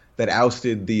Ukraine that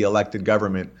ousted the elected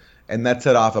government. And that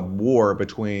set off a war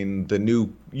between the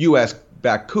new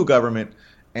U.S.-backed coup government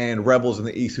and rebels in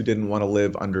the East who didn't want to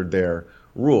live under their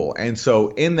rule. And so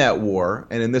in that war,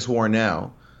 and in this war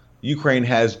now, Ukraine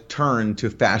has turned to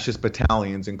fascist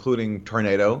battalions, including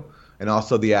Tornado and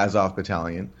also the Azov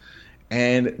Battalion.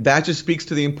 And that just speaks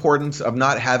to the importance of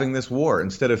not having this war.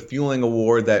 Instead of fueling a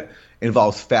war that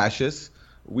involves fascists,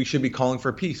 we should be calling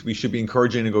for peace. We should be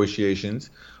encouraging negotiations.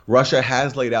 Russia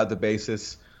has laid out the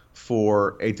basis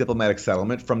for a diplomatic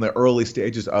settlement from the early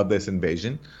stages of this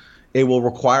invasion. It will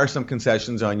require some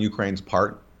concessions on Ukraine's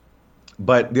part,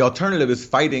 but the alternative is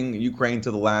fighting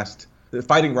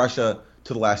Russia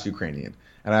to the last Ukrainian.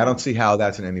 And I don't see how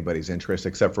that's in anybody's interest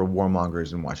except for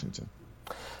warmongers in Washington.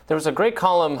 There was a great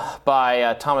column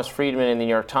by Thomas Friedman in the New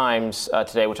York Times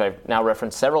today, which I've now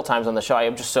referenced several times on the show. I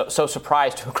am just so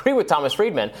surprised to agree with Thomas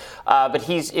Friedman. But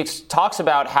he talks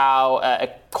about how,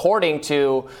 according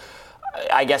to,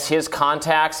 I guess, his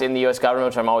contacts in the U.S.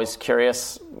 government, which I'm always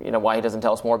curious why he doesn't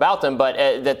tell us more about them, but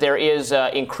that there is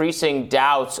increasing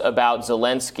doubts about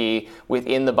Zelensky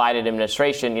within the Biden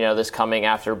administration. This coming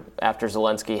after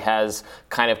Zelensky has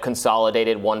kind of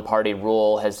consolidated one-party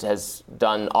rule, has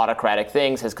done autocratic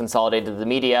things, has consolidated the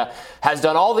media, has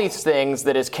done all these things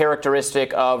that is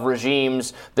characteristic of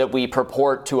regimes that we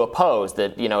purport to oppose.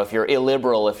 That if you're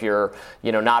illiberal, if you're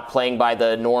not playing by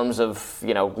the norms of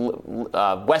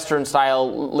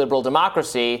Western-style liberal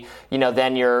democracy,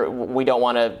 then we don't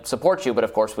want to support you. But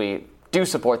of course, we do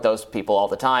support those people all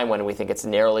the time when we think it's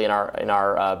narrowly in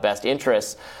our best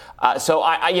interests. So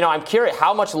I'm curious,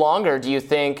 how much longer do you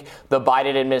think the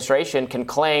Biden administration can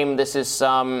claim this is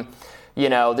some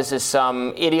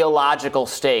ideological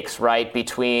stakes, right,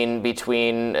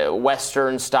 between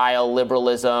Western-style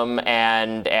liberalism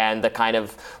and the kind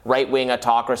of right-wing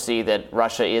autocracy that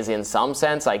Russia is in some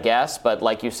sense, I guess. But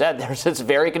like you said, it's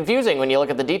very confusing when you look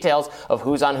at the details of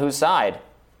who's on whose side.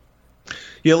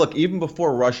 Yeah, look, even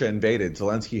before Russia invaded,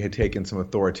 Zelensky had taken some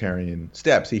authoritarian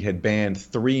steps. He had banned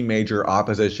 3 major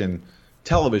opposition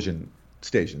television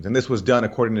stations. And this was done,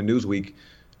 according to Newsweek,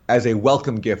 as a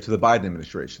welcome gift to the Biden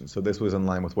administration. So this was in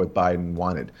line with what Biden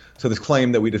wanted. So this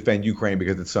claim that we defend Ukraine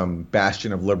because it's some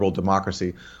bastion of liberal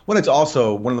democracy, when it's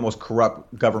also one of the most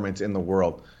corrupt governments in the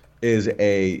world, is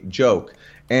a joke.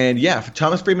 And yeah,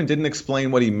 Thomas Friedman didn't explain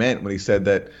what he meant when he said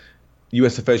that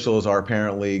U.S. officials are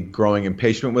apparently growing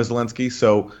impatient with Zelensky,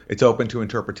 so it's open to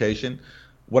interpretation.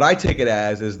 What I take it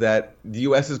as is that the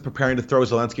U.S. is preparing to throw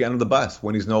Zelensky under the bus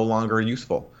when he's no longer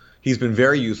useful. He's been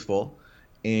very useful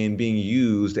in being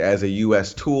used as a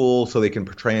U.S. tool so they can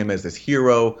portray him as this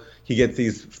hero. He gets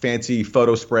these fancy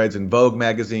photo spreads in Vogue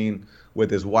magazine with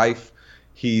his wife.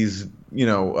 He's,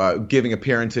 giving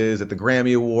appearances at the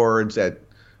Grammy Awards, at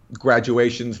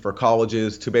graduations for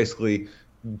colleges to basically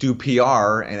do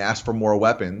PR and ask for more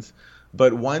weapons.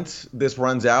 But once this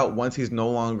runs out, once he's no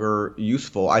longer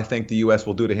useful, I think the U.S.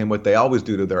 will do to him what they always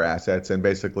do to their assets and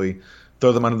basically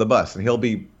throw them under the bus. And he'll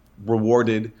be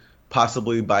rewarded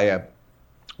possibly by a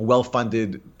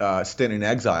well-funded stint in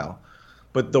exile.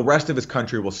 But the rest of his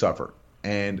country will suffer.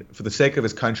 And for the sake of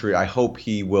his country, I hope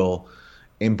he will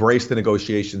embrace the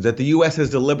negotiations that the U.S.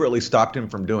 has deliberately stopped him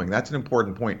from doing. That's an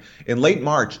important point. In late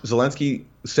March, Zelensky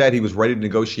said he was ready to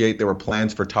negotiate. There were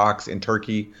plans for talks in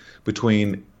Turkey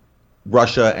between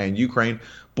Russia and Ukraine.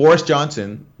 Boris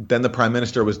Johnson, then the prime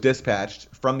minister, was dispatched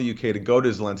from the UK to go to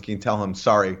Zelensky and tell him,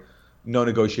 sorry, no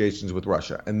negotiations with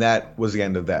Russia. And that was the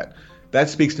end of that. That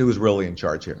speaks to who's really in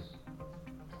charge here.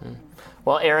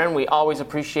 Well, Aaron, we always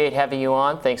appreciate having you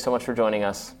on. Thanks so much for joining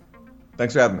us.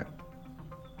 Thanks for having me.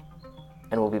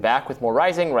 And we'll be back with more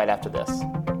Rising right after this.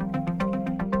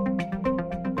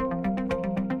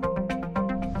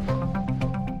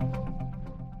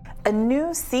 A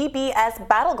new CBS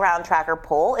Battleground Tracker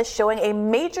poll is showing a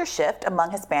major shift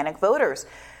among Hispanic voters.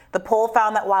 The poll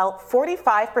found that while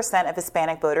 45% of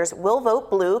Hispanic voters will vote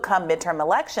blue come midterm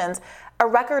elections, a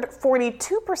record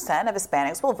 42% of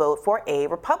Hispanics will vote for a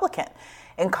Republican.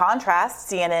 In contrast,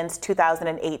 CNN's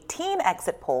 2018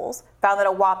 exit polls found that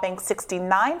a whopping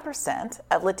 69%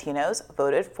 of Latinos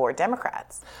voted for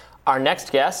Democrats. Our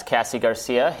next guest, Cassie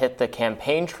Garcia, hit the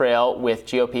campaign trail with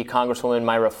GOP Congresswoman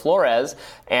Mayra Flores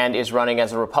and is running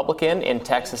as a Republican in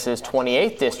Texas's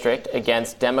 28th district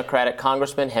against Democratic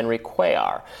Congressman Henry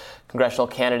Cuellar. Congressional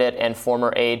candidate and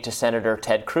former aide to Senator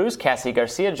Ted Cruz, Cassie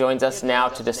Garcia, joins us now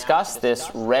to discuss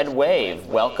this red wave.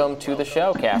 Welcome to the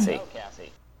show, Cassie.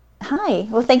 Hi.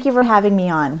 Well, thank you for having me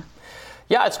on.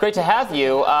 Yeah, it's great to have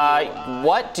you.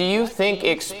 What do you think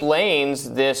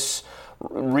explains this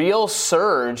real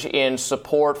surge in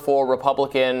support for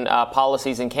Republican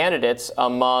policies and candidates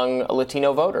among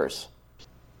Latino voters?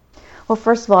 Well,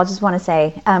 first of all, I just want to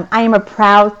say I am a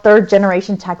proud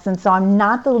third-generation Texan, so I'm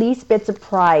not the least bit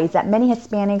surprised that many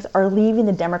Hispanics are leaving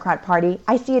the Democrat Party.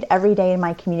 I see it every day in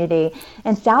my community.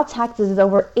 And South Texas is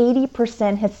over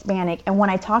 80% Hispanic, and when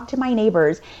I talk to my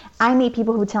neighbors, I meet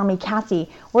people who tell me, Cassie,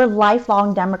 we're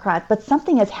lifelong Democrats, but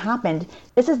something has happened.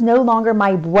 This is no longer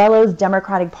my abuelo's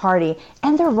Democratic Party.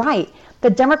 And they're right. The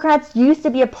Democrats used to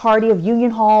be a party of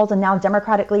union halls, and now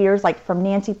Democratic leaders like from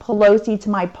Nancy Pelosi to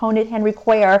my opponent Henry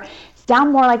Cuellar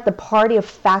sound more like the party of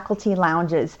faculty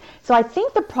lounges. So I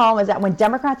think the problem is that when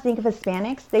Democrats think of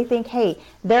Hispanics, they think, hey,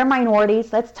 they're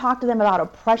minorities. Let's talk to them about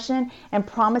oppression and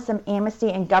promise them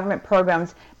amnesty and government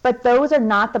programs. But those are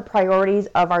not the priorities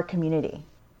of our community.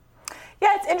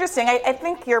 Yeah, it's interesting. I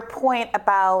think your point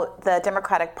about the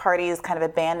Democratic Party's kind of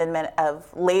abandonment of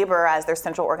labor as their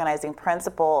central organizing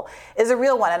principle is a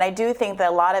real one. And I do think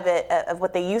that a lot of it, of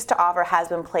what they used to offer, has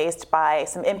been placed by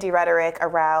some empty rhetoric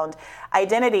around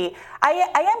identity.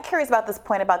 I am curious about this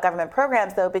point about government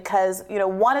programs, though, because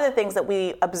one of the things that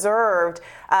we observed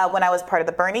when I was part of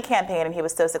the Bernie campaign, and he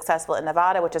was so successful in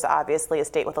Nevada, which is obviously a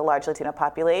state with a large Latino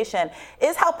population,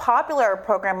 is how popular a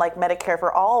program like Medicare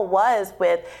for All was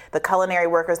with the culinary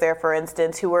workers there, for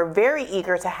instance, who were very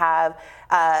eager to have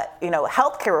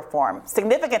healthcare reform,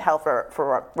 significant health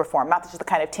reform, not just the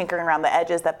kind of tinkering around the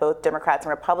edges that both Democrats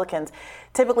and Republicans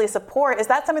typically support. Is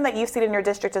that something that you've seen in your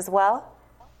district as well?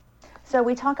 So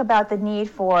we talk about the need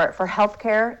for health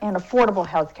care and affordable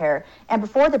health care. And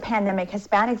before the pandemic,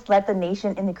 Hispanics led the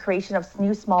nation in the creation of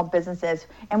new small businesses.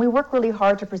 And we work really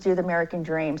hard to pursue the American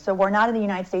dream. So we're not in the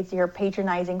United States here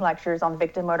patronizing lectures on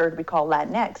victimhood, or what we call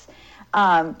Latinx.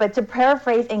 But to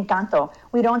paraphrase Encanto,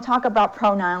 we don't talk about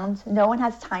pronouns. No one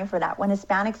has time for that. When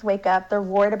Hispanics wake up, they're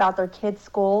worried about their kids'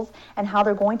 schools and how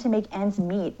they're going to make ends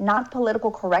meet, not political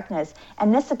correctness.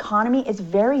 And this economy is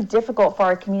very difficult for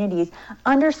our communities.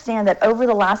 Understand that over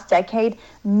the last decade,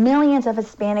 millions of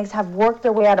Hispanics have worked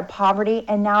their way out of poverty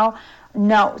and now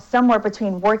somewhere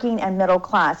between working and middle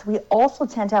class. We also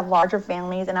tend to have larger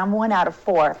families, and I'm 1 out of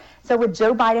 4. So with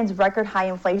Joe Biden's record high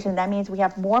inflation, that means we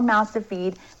have more mouths to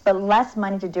feed, but less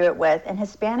money to do it with. And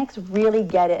Hispanics really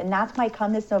get it. And that's why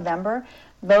come this November,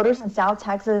 voters in South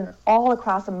Texas and all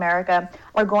across America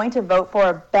are going to vote for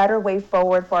a better way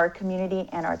forward for our community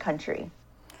and our country.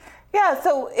 Yeah,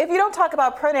 so if you don't talk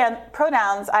about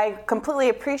pronouns, I completely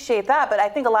appreciate that, but I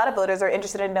think a lot of voters are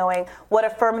interested in knowing what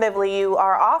affirmatively you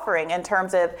are offering in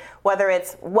terms of whether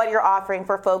it's what you're offering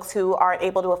for folks who aren't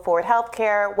able to afford health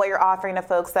care, what you're offering to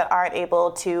folks that aren't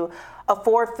able to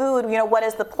afford food. What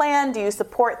is the plan? Do you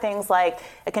support things like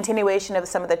a continuation of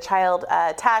some of the child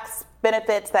tax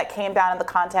benefits that came down in the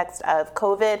context of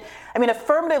COVID? I mean,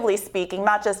 affirmatively speaking,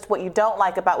 not just what you don't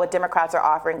like about what Democrats are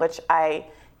offering, which I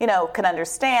can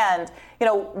understand,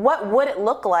 what would it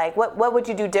look like? What would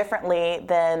you do differently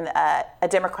than a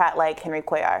Democrat like Henry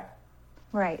Cuellar?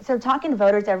 Right. So talking to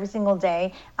voters every single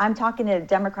day, I'm talking to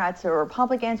Democrats or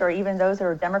Republicans or even those who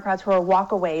are Democrats who are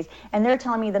walkaways, and they're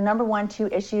telling me the number 1, 2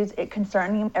 issues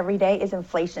concerning them every day is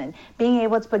inflation, being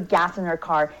able to put gas in their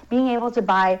car, being able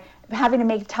to having to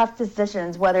make tough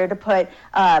decisions whether to put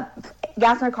gas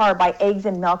in their car or buy eggs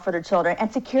and milk for their children, and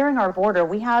securing our border.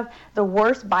 We have the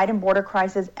worst Biden border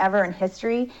crisis ever in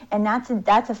history, and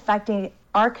that's affecting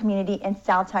our community in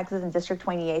South Texas and District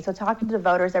 28. So talking to the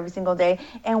voters every single day,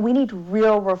 and we need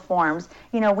real reforms.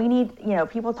 We need,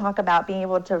 people talk about being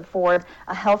able to afford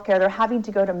health care. They're having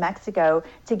to go to Mexico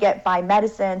to buy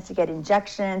medicines, to get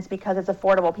injections because it's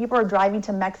affordable. People are driving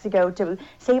to Mexico to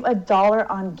save $1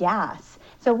 on gas.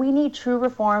 So we need true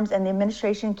reforms, and the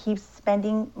administration keeps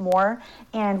spending more,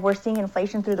 and we're seeing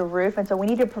inflation through the roof. And so we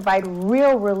need to provide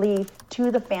real relief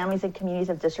to the families and communities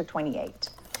of District 28.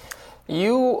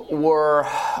 You were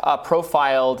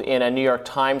profiled in a New York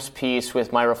Times piece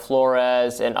with Mayra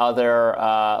Flores and other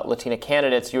Latina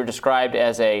candidates. You were described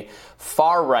as a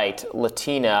far-right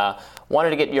Latina. Wanted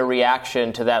to get your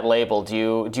reaction to that label.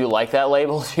 Do you like that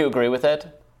label? Do you agree with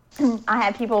it? I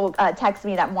had people text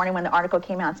me that morning when the article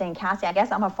came out saying, Cassie, I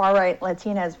guess I'm a far-right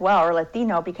Latina as well, or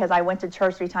Latino, because I went to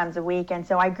church 3 times a week. And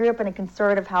so I grew up in a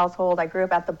conservative household. I grew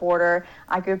up at the border.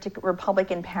 I grew up to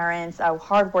Republican parents,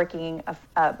 hardworking.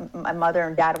 My mother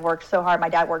and dad worked so hard. My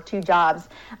dad worked 2 jobs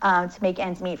to make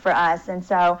ends meet for us. And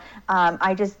so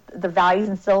the values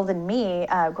instilled in me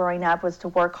growing up was to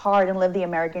work hard and live the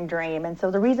American dream. And so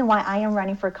the reason why I am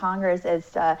running for Congress is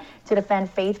to defend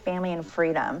faith, family, and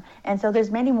freedom. And so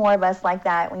there's many more of us like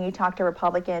that. When you talk to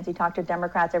Republicans, you talk to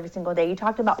Democrats every single day, you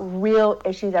talk about real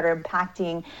issues that are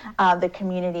impacting the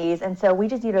communities. And so we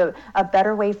just need a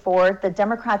better way forward. The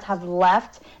Democrats have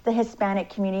left the Hispanic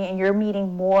community, and you're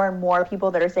meeting more and more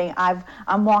people that are saying,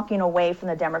 I'm walking away from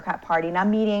the Democrat Party. And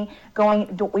I'm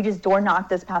we just door knocked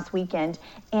this past weekend,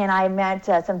 and I met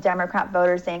some Democrat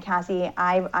voters saying, Cassie,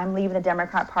 I'm leaving the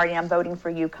Democrat Party, and I'm voting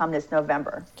for you come this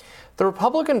November. The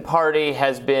Republican Party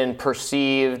has been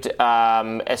perceived,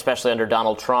 especially under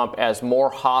Donald Trump, as more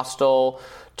hostile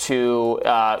to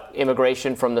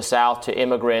immigration from the South, to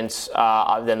immigrants,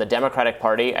 than the Democratic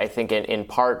Party, I think in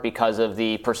part because of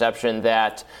the perception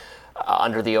that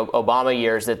under the Obama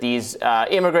years that these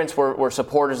immigrants were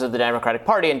supporters of the Democratic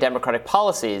Party and Democratic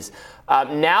policies.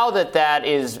 Now that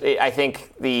is, I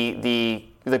think, the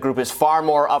the group is far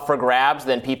more up for grabs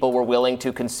than people were willing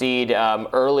to concede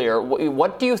earlier.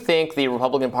 What do you think the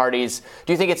Republican Party's,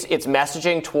 do you think its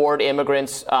messaging toward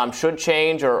immigrants should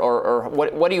change, or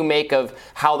what do you make of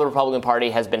how the Republican Party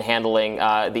has been handling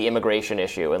the immigration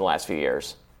issue in the last few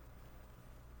years?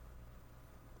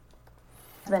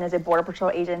 As a Border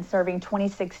Patrol agent serving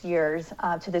 26 years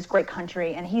to this great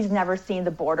country, and he's never seen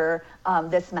the border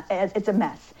it's a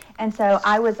mess. And so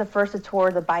I was the first to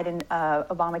tour the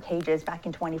Biden-Obama cages back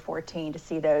in 2014 to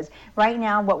see those. Right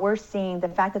now, what we're seeing, the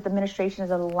fact that the administration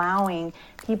is allowing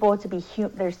people to be,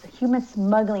 there's human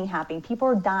smuggling happening. People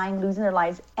are dying, losing their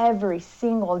lives every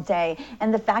single day.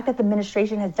 And the fact that the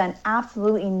administration has done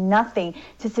absolutely nothing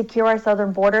to secure our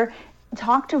southern border.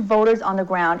 Talk to voters on the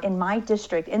ground in my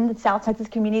district, in the South Texas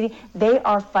community. They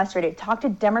are frustrated. Talk to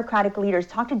Democratic leaders.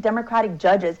 Talk to Democratic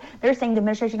judges. They're saying the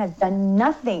administration has done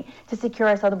nothing to secure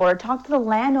our southern border. Talk to the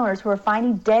landowners who are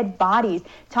finding dead bodies.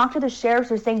 Talk to the sheriffs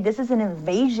who are saying this is an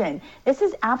invasion. This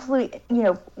is absolutely,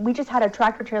 we just had a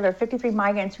tractor trailer, 53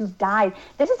 migrants who died.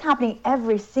 This is happening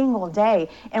every single day.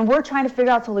 And we're trying to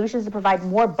figure out solutions to provide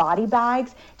more body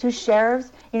bags to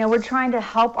sheriffs. We're trying to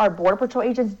help our Border Patrol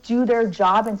agents do their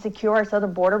job and secure our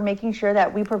southern border, making sure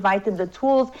that we provide them the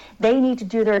tools they need to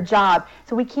do their job.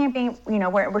 So we can't be,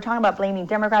 we're talking about blaming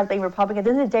Democrats, blaming Republicans. At the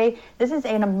end of the day, this is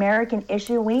an American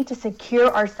issue. We need to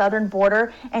secure our southern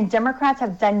border, and Democrats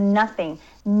have done nothing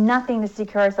to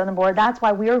secure our southern border. That's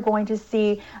why we are going to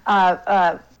see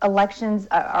elections,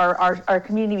 our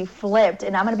community be flipped.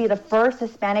 And I'm going to be the first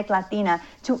Hispanic Latina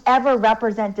to ever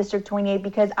represent District 28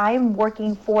 because I am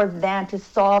working for them to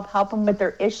help them with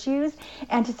their issues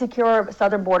and to secure our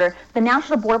southern border. The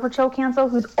National Border Patrol Council,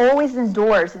 who's always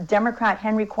endorsed Democrat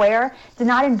Henry Cuellar, did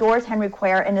not endorse Henry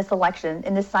Cuellar in this election,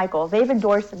 in this cycle. They've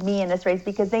endorsed me in this race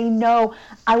because they know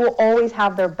I will always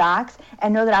have their backs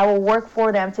and know that I will work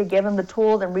for them to give them the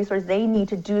tools and resources they need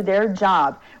to do their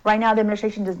job. Right now, the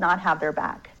administration does not have their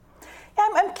back. Yeah,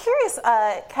 I'm curious,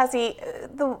 Cassie,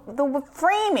 the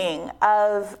framing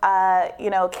of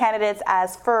candidates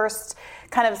as first,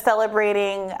 kind of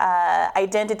celebrating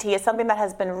identity is something that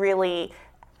has been really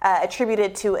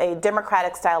attributed to a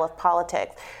democratic style of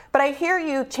politics. But I hear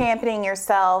you championing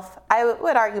yourself, I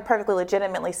would argue perfectly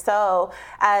legitimately so,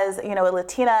 as a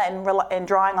Latina and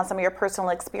drawing on some of your personal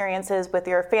experiences with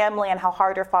your family and how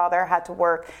hard your father had to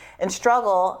work and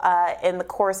struggle in the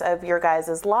course of your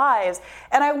guys' lives.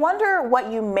 And I wonder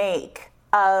what you make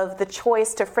of the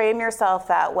choice to frame yourself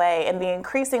that way and the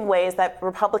increasing ways that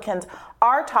Republicans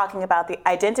are talking about the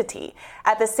identity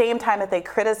at the same time that they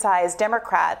criticize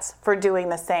Democrats for doing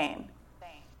the same.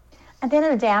 At the end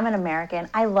of the day, I'm an American.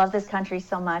 I love this country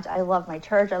so much. I love my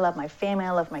church. I love my family.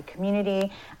 I love my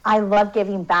community. I love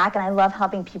giving back, and I love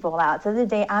helping people out. So at the end of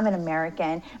the day, I'm an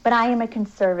American, but I am a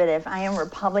conservative. I am a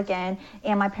Republican,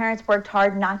 and my parents worked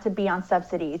hard not to be on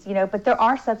subsidies, but there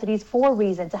are subsidies for a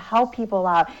reason, to help people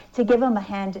out, to give them a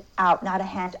hand out, not a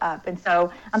hand up. And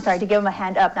so, to give them a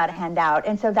hand up, not a hand out.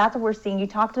 And so that's what we're seeing. You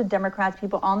talk to Democrats,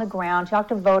 people on the ground, talk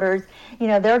to voters,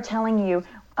 they're telling you,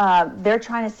 they're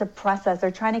trying to suppress us. They're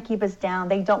trying to keep us down.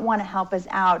 They don't want to help us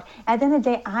out. At the end of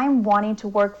the day, I'm wanting to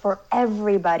work for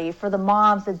everybody, for the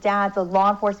moms, the dads, the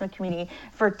law enforcement community,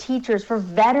 for teachers, for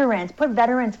veterans. Put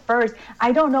veterans first.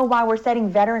 I don't know why we're setting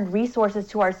veteran resources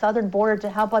to our southern border to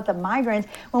help out the migrants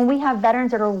when we have veterans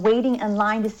that are waiting in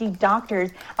line to see doctors,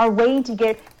 are waiting to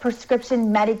get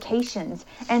prescription medications.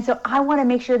 And so I want to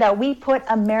make sure that we put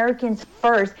Americans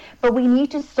first, but we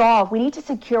need to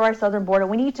secure our southern border.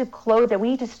 We need to close it. We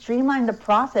need to streamline the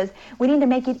process. We need to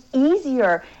make it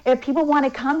easier. If people want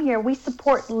to come here, we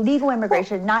support legal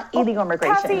immigration, not illegal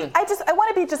immigration. Cassie, I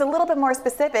want to be just a little bit more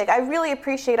specific. I really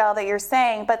appreciate all that you're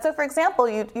saying. But so, for example,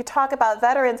 you talk about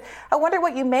veterans. I wonder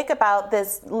what you make about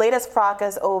this latest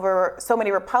fracas over so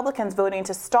many Republicans voting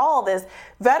to stall this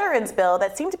veterans bill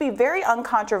that seemed to be very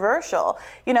uncontroversial,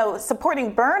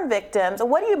 supporting burn victims.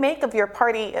 What do you make of your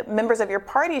party, members of your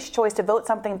party's choice to vote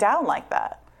something down like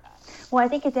that? Well, I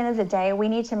think at the end of the day, we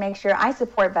need to make sure I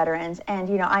support veterans, and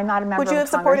I'm not a member of Congress. Would you have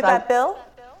supported that bill?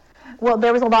 Well,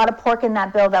 there was a lot of pork in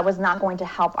that bill that was not going to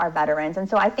help our veterans. And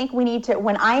so I think we need to,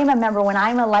 when I am a member, when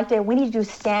I'm elected, we need to do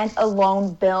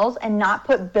stand-alone bills and not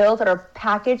put bills that are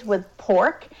packaged with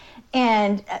pork.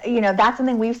 And, that's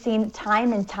something we've seen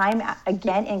time and time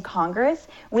again in Congress.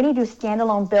 We need to do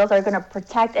standalone bills that are going to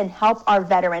protect and help our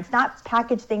veterans, not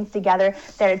package things together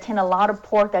that contain a lot of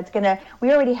pork we're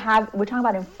talking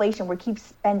about inflation. We keep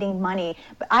spending money.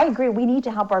 But I agree, we need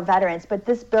to help our veterans. But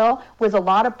this bill was a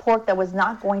lot of pork that was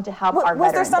not going to help our veterans.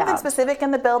 Was there something specific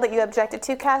in the bill that you objected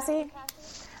to, Cassie?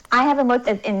 I haven't looked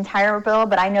at the entire bill,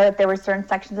 but I know that there were certain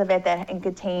sections of it that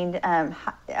contained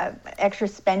extra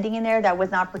spending in there that was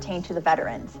not pertained to the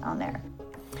veterans on there.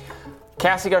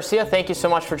 Cassie Garcia, thank you so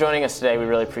much for joining us today. We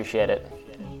really appreciate it.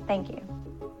 Thank you.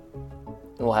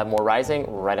 And we'll have more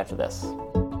Rising right after this.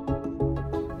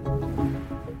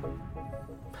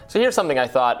 So here's something I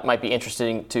thought might be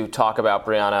interesting to talk about,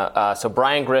 Brianna. So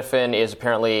Brian Griffin is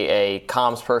apparently a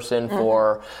comms person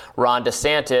for Ron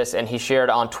DeSantis, and he shared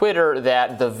on Twitter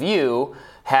that The View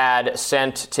had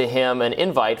sent to him an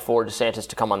invite for DeSantis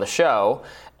to come on the show.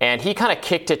 And he kind of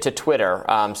kicked it to Twitter,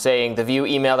 saying The View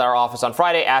emailed our office on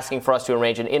Friday asking for us to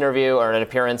arrange an interview or an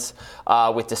appearance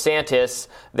with DeSantis.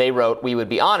 They wrote, "We would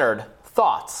be honored.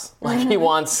 Thoughts?" Like he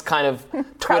wants kind of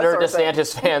Twitter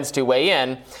DeSantis fans to weigh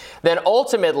in. Then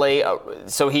ultimately,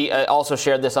 so he also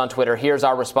shared this on Twitter. Here's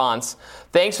our response.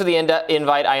 "Thanks for the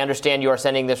invite. I understand you are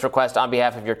sending this request on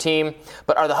behalf of your team,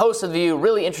 but are the hosts of The View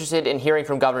really interested in hearing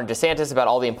from Governor DeSantis about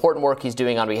all the important work he's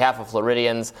doing on behalf of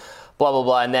Floridians?" Blah, blah,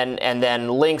 blah. And then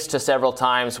links to several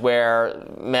times where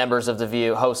members of The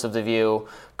View, hosts of The View,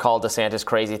 called DeSantis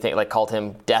crazy things, like called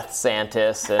him Death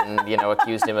Santis and,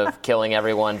 accused him of killing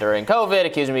everyone during COVID,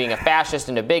 accused him of being a fascist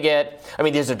and a bigot. I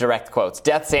mean, these are direct quotes.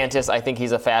 Death Santis, I think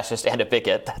he's a fascist and a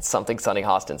bigot. That's something Sonny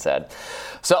Hostin said.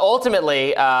 So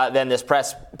ultimately, then this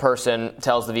press person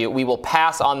tells The View, "We will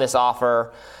pass on this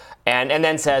offer." And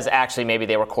then says, actually, maybe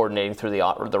they were coordinating through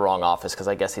the wrong office, because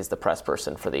I guess he's the press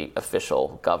person for the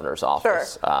official governor's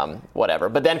office. Sure. Whatever.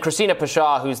 But then Christina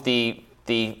Pashaw, who's the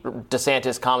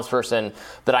DeSantis comms person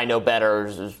that I know better,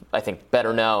 is, I think,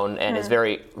 better known, and is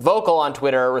very vocal on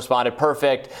Twitter, responded,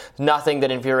 "Perfect. Nothing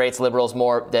that infuriates liberals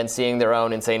more than seeing their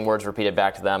own insane words repeated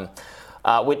back to them."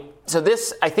 So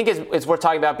this, I think, is worth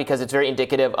talking about because it's very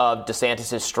indicative of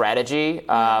DeSantis' strategy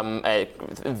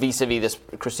vis-a-vis this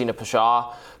Christina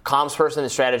Pashaw comms person. The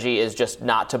strategy is just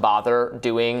not to bother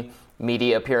doing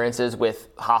media appearances with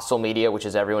hostile media, which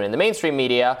is everyone in the mainstream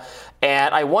media.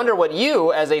 And I wonder what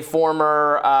you, as a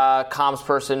former comms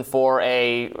person for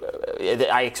I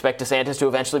expect DeSantis to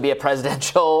eventually be a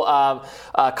presidential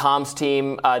comms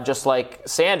team, just like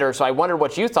Sanders. So I wondered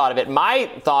what you thought of it.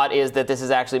 My thought is that this is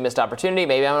actually a missed opportunity.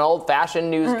 Maybe I'm an old-fashioned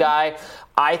news guy.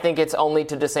 I think it's only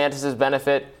to DeSantis'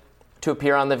 benefit to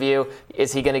appear on The View.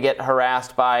 Is he going to get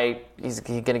harassed he's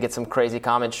going to get some crazy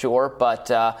comments? Sure.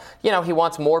 But, he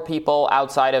wants more people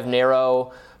outside of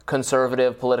narrow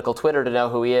conservative political Twitter to know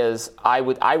who he is. I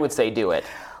would say do it.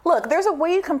 Look, there's a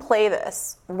way you can play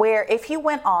this where if he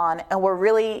went on and were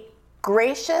really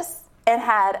gracious and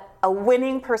had a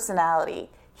winning personality,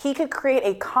 he could create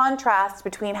a contrast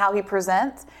between how he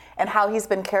presents and how he's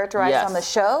been characterized on the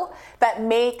show that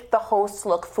make the hosts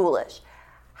look foolish.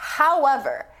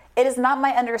 However, it is not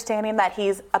my understanding that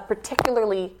he's a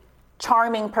particularly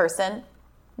charming person.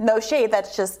 No shade,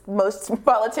 that's just most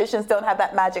politicians don't have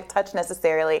that magic touch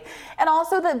necessarily. And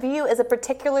also The View is a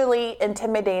particularly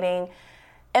intimidating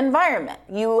environment.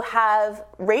 You have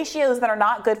ratios that are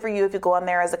not good for you if you go on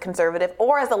there as a conservative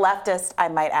or as a leftist, I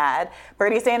might add.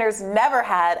 Bernie Sanders never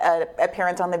had an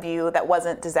appearance on The View that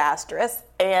wasn't disastrous.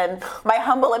 And my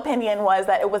humble opinion was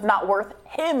that it was not worth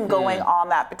him going on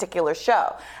that particular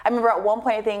show. I remember at one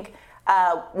point, I think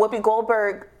Whoopi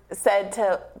Goldberg said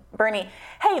to Bernie,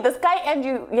 "Hey, this guy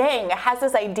Andrew Yang has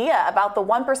this idea about the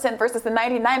 1% versus the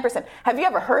 99%. Have you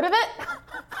ever heard of it?"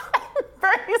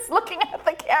 Bernie's looking at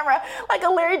the camera like a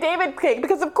Larry David pig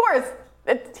because, of course,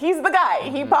 he's the guy.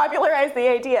 He popularized the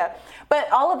idea.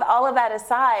 But all of that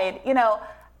aside,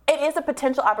 it is a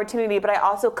potential opportunity, but I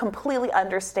also completely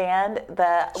understand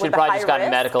She'd probably just gotten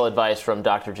medical advice from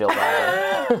Dr. Jill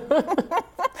Biden. But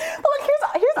look,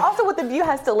 here's also what The View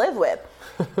has to live with.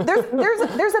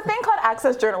 There's a thing called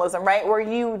access journalism, right, where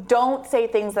you don't say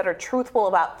things that are truthful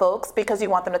about folks because you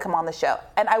want them to come on the show.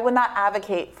 And I would not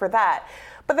advocate for that.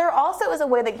 But there also is a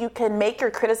way that you can make your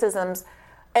criticisms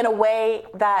in a way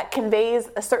that conveys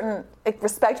a certain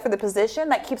respect for the position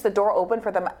that keeps the door open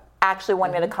for them actually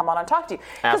wanting to come on and talk to you.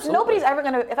 Because nobody's ever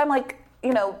going to, if I'm like,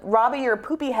 Robbie, you're a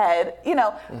poopy head,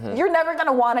 you're never going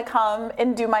to want to come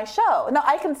and do my show. Now,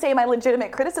 I can say my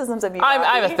legitimate criticisms of you.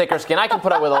 I have a thicker skin. I can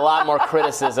put up with a lot more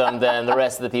criticism than the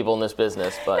rest of the people in this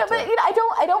business. But,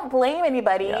 I don't blame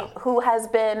anybody who has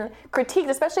been critiqued,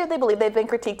 especially if they believe they've been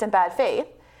critiqued in bad faith,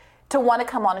 to want to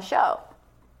come on a show.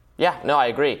 Yeah, no, I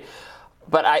agree.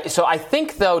 But I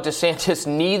think, though, DeSantis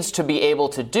needs to be able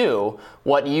to do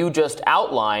what you just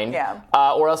outlined,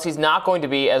 or else he's not going to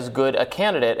be as good a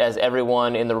candidate as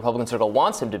everyone in the Republican circle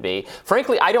wants him to be.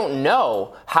 Frankly, I don't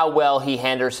know how well he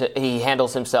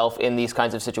handles himself in these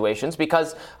kinds of situations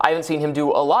because I haven't seen him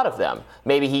do a lot of them.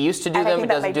 Maybe he used to do them, but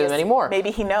doesn't do them anymore. Maybe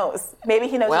he knows. Maybe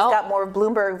he knows he's got more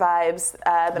Bloomberg vibes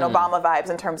than Obama vibes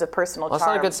in terms of personal charm. That's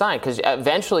not a good sign because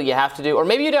eventually you have to do, or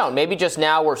maybe you don't. Maybe just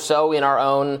now we're so in our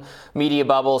own media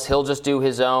bubbles, he'll just do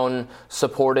his own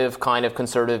supportive kind of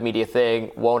conservative media thing.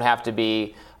 Won't have to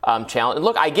be challenged.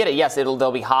 Look, I get it. Yes,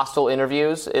 there'll be hostile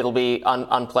interviews. It'll be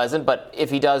unpleasant. But if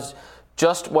he does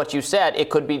just what you said, it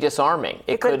could be disarming.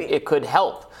 It could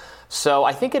help. So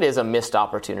I think it is a missed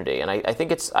opportunity, and I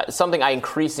think it's something I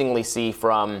increasingly see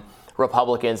from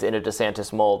Republicans in a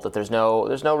DeSantis mold, that there's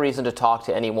no reason to talk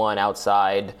to anyone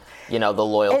outside, the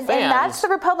loyal fans. And that's the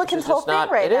Republicans' whole thing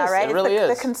right now, right? It really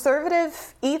is. The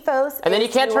conservative ethos. And then you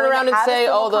can't turn around and say,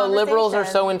 the liberals are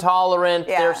so intolerant,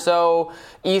 they're so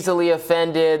easily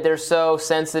offended, they're so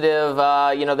sensitive,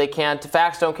 they can't,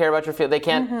 facts don't care about your feelings, they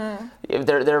can't,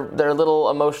 they're little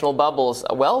emotional bubbles.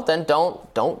 Well, then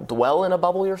don't dwell in a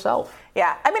bubble yourself.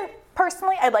 Yeah, I mean,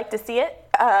 personally, I'd like to see it.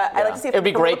 I'd like to see it. It'd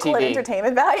be great TV.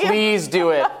 Entertainment value. Please do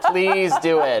it. Please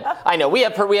do it. I know we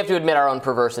have to admit our own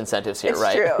perverse incentives here,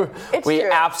 right? It's we true.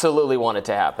 absolutely want it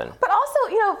to happen. But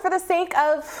also, for the sake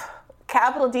of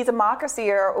capital D democracy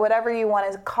or whatever you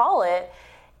want to call it,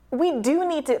 we do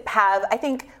need to have, I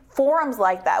think, forums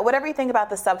like that. Whatever you think about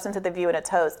the substance of The View and its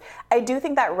host, I do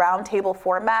think that roundtable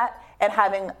format and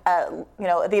having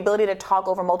the ability to talk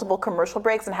over multiple commercial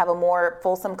breaks and have a more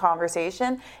fulsome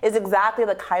conversation is exactly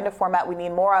the kind of format we need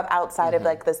more of outside of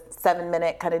like this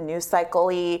 7-minute kind of news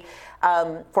cycle-y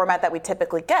format that we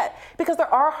typically get. Because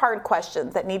there are hard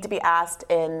questions that need to be asked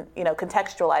and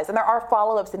contextualized, and there are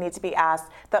follow-ups that need to be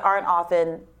asked that aren't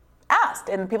often asked,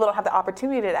 and people don't have the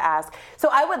opportunity to ask. So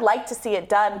I would like to see it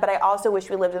done, but I also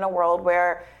wish we lived in a world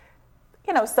where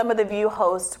some of the View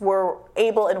hosts were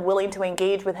able and willing to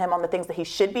engage with him on the things that he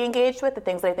should be engaged with, the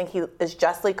things that I think he is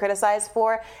justly criticized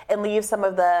for, and leave some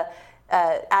of the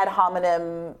ad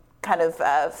hominem kind of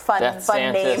fun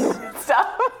name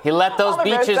stuff. He let those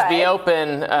beaches be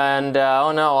open, and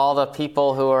all the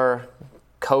people who are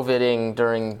COVIDing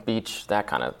during beach, that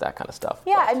kind of stuff.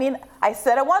 Yeah, I mean, I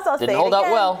said it once, I'll say it again. Didn't hold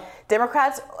up well.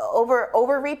 Democrats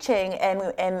overreaching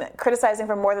and criticizing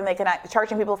for more than they can,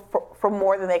 charging people for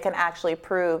more than they can actually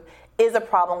prove is a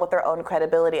problem with their own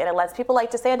credibility. And it lets people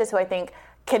like DeSantis, who I think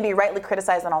can be rightly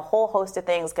criticized on a whole host of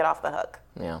things, get off the hook.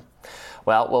 Yeah.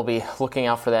 Well, we'll be looking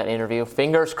out for that interview.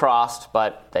 Fingers crossed,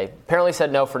 but they apparently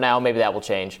said no for now. Maybe that will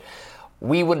change.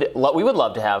 We would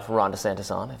love to have Ron DeSantis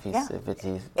on if he's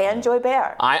and Joy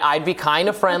Behar. I'd be kind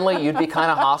of friendly. You'd be kind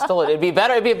of hostile. It'd be a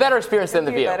better experience than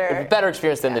The View. It'd be a better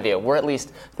experience than The View. We're at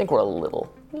least, I think we're a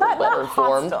little better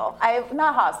informed.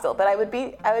 Not hostile, but I would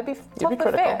be You'd be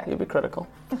critical. Fair. You'd be critical.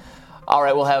 All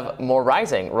right, we'll have more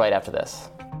Rising right after this.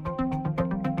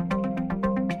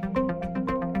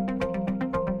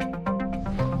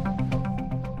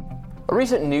 A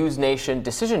recent News Nation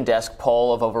Decision Desk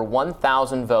poll of over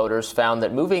 1,000 voters found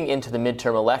that moving into the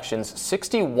midterm elections,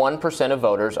 61% of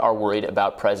voters are worried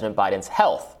about President Biden's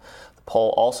health. The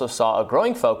poll also saw a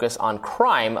growing focus on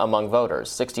crime among voters.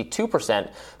 62%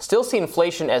 still see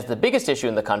inflation as the biggest issue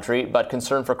in the country, but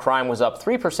concern for crime was up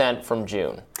 3% from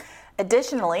June.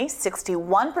 Additionally,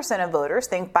 61% of voters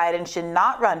think Biden should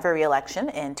not run for re-election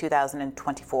in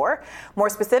 2024. More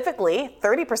specifically,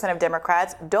 30% of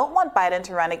Democrats don't want Biden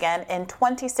to run again, and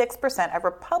 26% of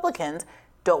Republicans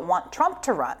don't want Trump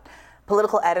to run.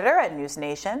 Political editor at News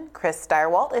Nation, Chris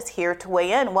Steyerwalt, is here to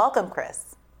weigh in. Welcome,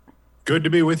 Chris. Good to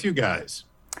be with you guys.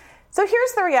 So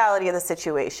here's the reality of the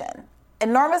situation.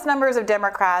 Enormous numbers of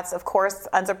Democrats, of course,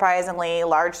 unsurprisingly,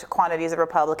 large quantities of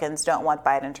Republicans don't want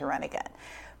Biden to run again.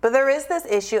 But there is this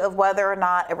issue of whether or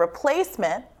not a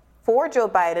replacement for Joe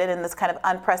Biden in this kind of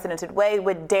unprecedented way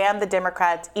would damn the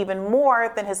Democrats even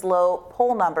more than his low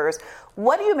poll numbers.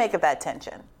 What do you make of that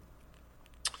tension?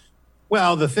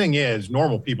 Well, the thing is,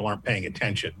 normal people aren't paying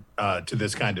attention to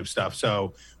this kind of stuff.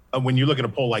 So when you look at a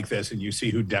poll like this and you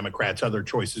see who Democrats' other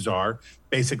choices are,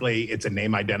 basically it's a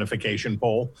name identification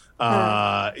poll.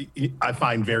 I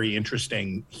find very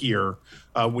interesting here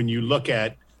when you look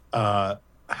at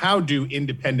how do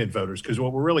independent voters, because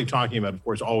what we're really talking about, of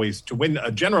course, always to win a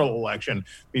general election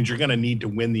means you're going to need to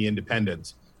win the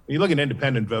independents. When you look at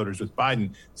independent voters with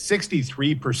Biden,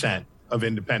 63% of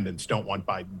independents don't want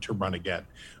Biden to run again.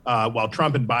 While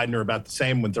Trump and Biden are about the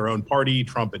same with their own party,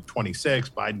 Trump at 26,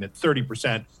 Biden at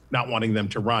 30%, not wanting them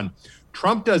to run.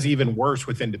 Trump does even worse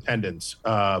with independents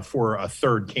for a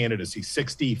third candidacy.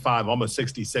 65, almost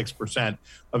 66%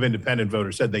 of independent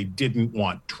voters said they didn't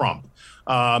want Trump.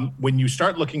 When you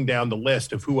start looking down the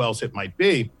list of who else it might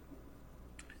be,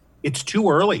 it's too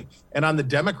early. And on the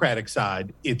Democratic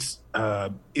side, it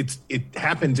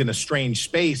happens in a strange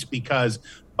space because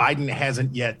Biden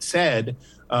hasn't yet said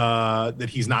that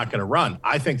he's not going to run.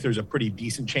 I think there's a pretty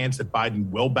decent chance that Biden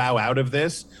will bow out of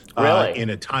this in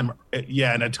a time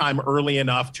early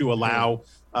enough to allow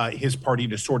his party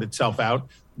to sort itself out.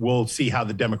 We'll see how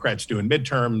the Democrats do in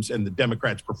midterms, and the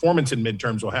Democrats' performance in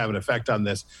midterms will have an effect on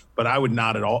this. But I would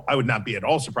not be at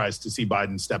all surprised to see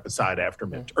Biden step aside after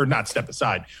not step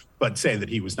aside, but say that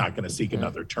he was not going to seek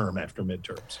another term after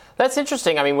midterms. That's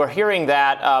interesting. I mean, we're hearing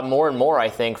that more and more, I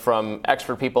think, from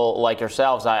expert people like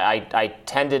yourselves. I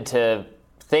tended to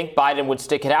think Biden would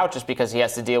stick it out just because he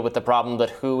has to deal with the problem that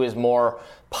who is more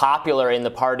popular in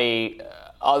the party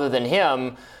other than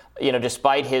him,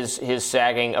 despite his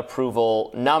sagging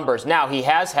approval numbers. Now, he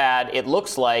has had, it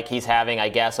looks like he's having, I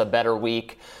guess, a better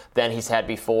week than he's had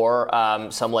before.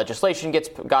 Some legislation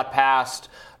got passed.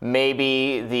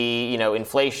 Maybe the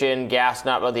inflation,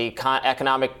 the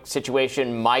economic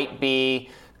situation might be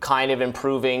kind of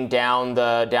improving down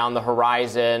the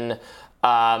horizon.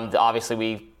 Obviously,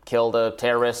 we killed a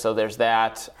terrorist, so there's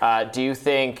that. Do you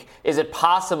think, is it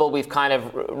possible we've kind of,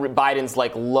 Biden's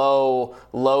like low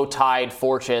tide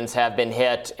fortunes have been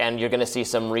hit and you're going to see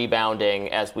some rebounding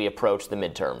as we approach the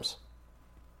midterms?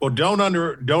 Well, don't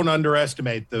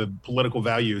underestimate the political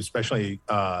value, especially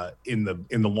in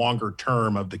the longer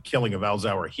term of the killing of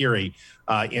al-Zawahiri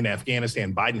in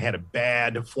Afghanistan. Biden had a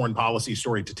bad foreign policy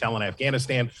story to tell in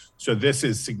Afghanistan, so this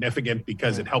is significant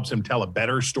because it helps him tell a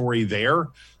better story there.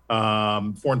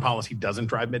 Foreign policy doesn't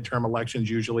drive midterm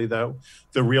elections usually, though.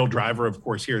 The real driver, of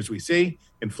course, here, as we see,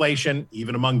 inflation,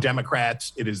 even among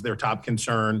Democrats, it is their top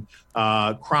concern.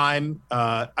 Crime,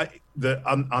 on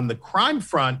the crime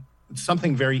front,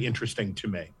 something very interesting to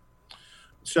me.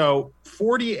 So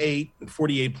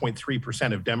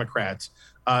 48.3% of Democrats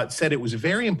said it was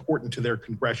very important to their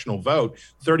congressional vote.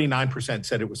 39%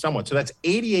 said it was somewhat. So that's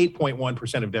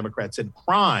 88.1% of Democrats said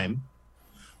crime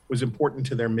was important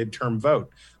to their midterm vote.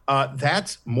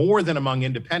 That's more than among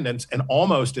independents and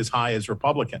almost as high as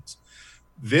Republicans.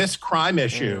 This crime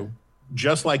issue,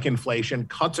 just like inflation,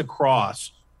 cuts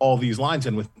across all these lines.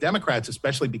 And with Democrats,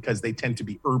 especially because they tend to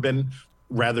be urban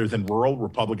rather than rural.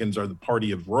 Republicans are the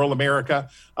party of rural America.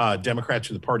 Democrats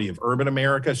are the party of urban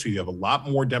America. So you have a lot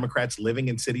more Democrats living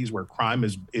in cities where crime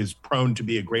is prone to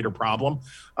be a greater problem.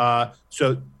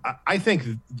 So I think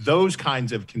those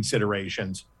kinds of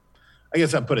considerations, I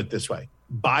guess I'll put it this way.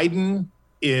 Biden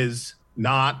is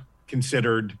not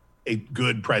considered a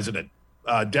good president.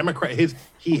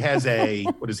 He has a,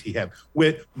 what does he have?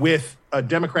 With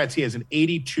Democrats, he has an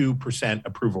 82%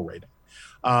 approval rating.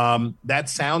 That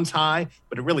sounds high,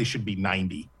 but it really should be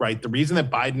 90, right? The reason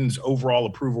that Biden's overall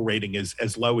approval rating is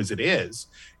as low as it is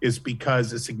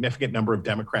because a significant number of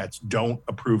Democrats don't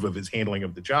approve of his handling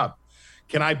of the job.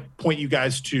 Can I point you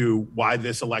guys to why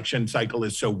this election cycle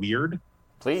is so weird?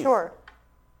 Please. Sure.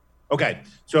 Okay.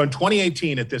 So in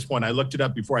 2018, at this point, I looked it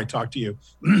up before I talked to you.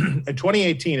 In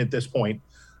 2018, at this point,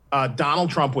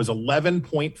 Donald Trump was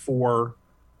 11.4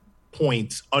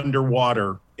 points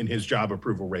underwater in his job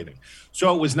approval rating.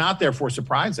 So it was not therefore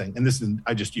surprising, and this is,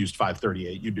 I just used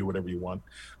 538, you do whatever you want,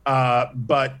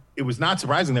 but it was not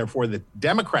surprising therefore that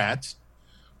Democrats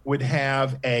would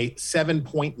have a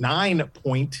 7.9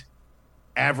 point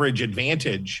average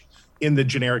advantage in the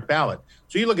generic ballot.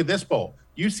 So you look at this poll,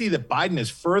 you see that Biden is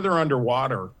further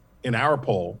underwater in our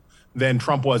poll than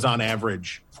Trump was on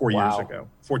average 4 years ago,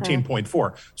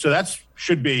 14.4. So that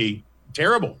should be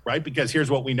terrible, right? Because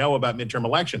here's what we know about midterm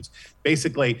elections.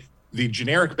 Basically, the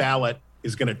generic ballot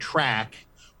is going to track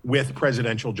with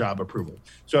presidential job approval.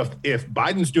 So if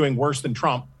Biden's doing worse than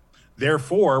Trump,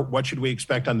 therefore, what should we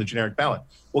expect on the generic ballot?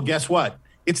 Well, guess what?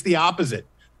 It's the opposite.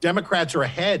 Democrats are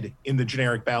ahead in the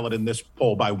generic ballot in this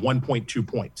poll by 1.2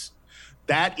 points.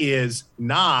 That is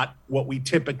not what we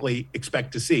typically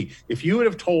expect to see. If you would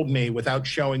have told me without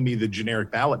showing me the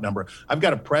generic ballot number, I've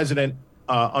got a president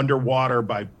underwater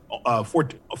by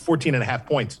 14 and a half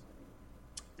points.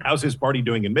 How's his party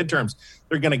doing in midterms?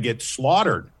 They're going to get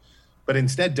slaughtered. But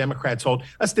instead, Democrats hold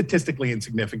a statistically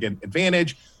insignificant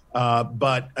advantage,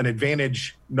 but an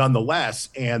advantage nonetheless.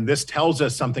 And this tells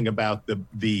us something about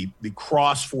the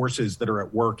cross forces that are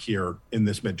at work here in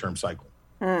this midterm cycle.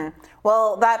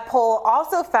 Well, that poll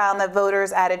also found that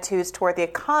voters' attitudes toward the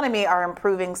economy are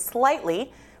improving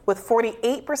slightly, with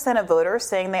 48% of voters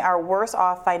saying they are worse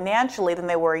off financially than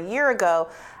they were a year ago,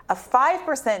 a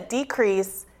 5%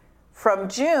 decrease from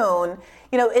June.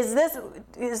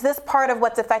 Is this part of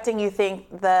what's affecting, you think,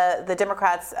 the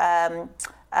Democrats'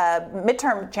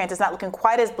 midterm chances not looking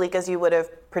quite as bleak as you would have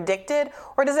predicted?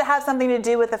 Or does it have something to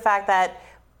do with the fact that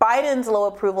Biden's low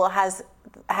approval has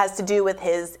to do with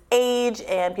his age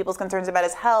and people's concerns about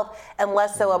his health, and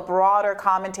less so a broader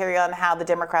commentary on how the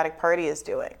Democratic Party is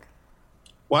doing?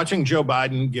 Watching Joe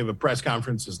Biden give a press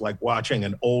conference is like watching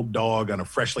an old dog on a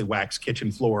freshly waxed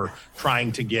kitchen floor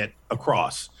trying to get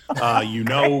across.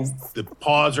 The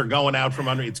paws are going out from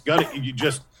under.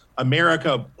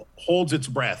 America holds its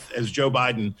breath as Joe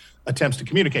Biden attempts to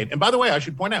communicate. And by the way, I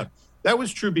should point out, that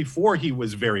was true before he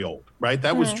was very old, right?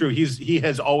 That was true. He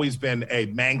has always been a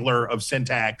mangler of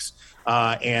syntax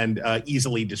and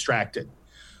easily distracted.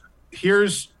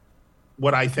 Here's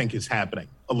what I think is happening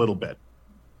a little bit.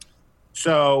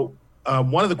 So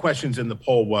one of the questions in the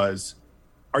poll was,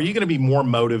 are you going to be more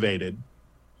motivated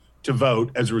to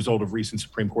vote as a result of recent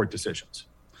Supreme Court decisions?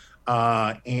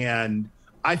 And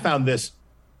I found this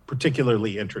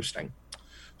particularly interesting.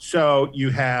 So you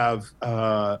have,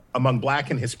 among Black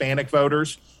and Hispanic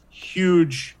voters,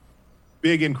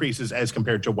 big increases as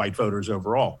compared to white voters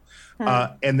overall.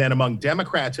 And then among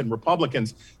Democrats and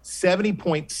Republicans,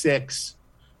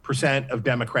 70.6% of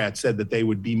Democrats said that they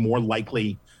would be more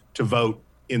likely to vote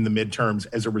in the midterms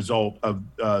as a result of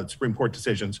Supreme Court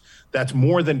decisions. That's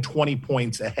more than 20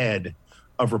 points ahead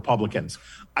of Republicans.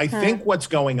 I think what's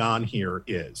going on here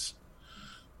is,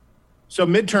 so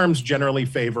midterms generally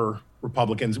favor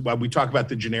Republicans. When we talk about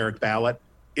the generic ballot,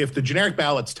 if the generic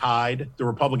ballot's tied, the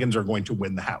Republicans are going to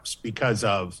win the House because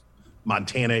of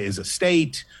Montana is a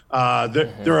state.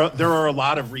 There are a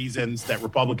lot of reasons that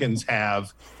Republicans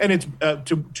have, and it's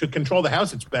to control the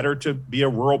House. It's better to be a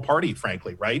rural party,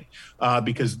 frankly, right?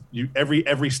 Because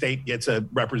every state gets a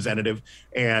representative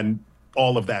and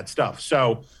all of that stuff.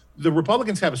 So the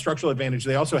Republicans have a structural advantage.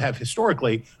 They also have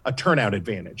historically a turnout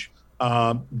advantage.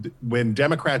 When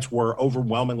Democrats were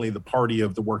overwhelmingly the party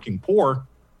of the working poor,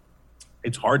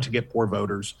 it's hard to get poor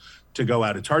voters to go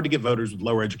out. It's hard to get voters with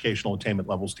lower educational attainment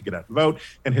levels to get out and vote.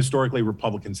 And historically,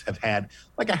 Republicans have had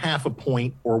like a half a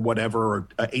point or whatever, or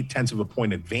 0.8 of a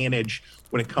point advantage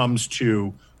when it comes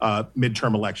to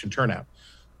midterm election turnout.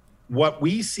 What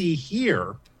we see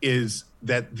here is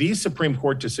that these Supreme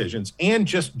Court decisions and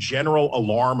just general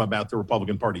alarm about the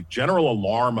Republican Party, general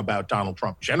alarm about Donald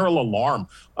Trump, general alarm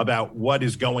about what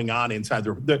is going on inside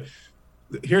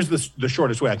here's the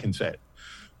shortest way I can say it.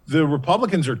 The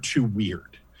Republicans are too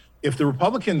weird. If the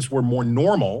Republicans were more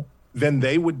normal, then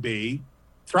they would be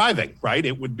thriving, right?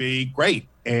 It would be great.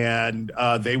 And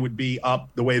they would be up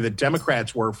the way that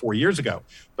Democrats were 4 years ago.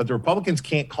 But the Republicans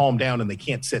can't calm down and they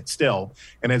can't sit still.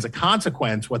 And as a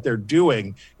consequence, what they're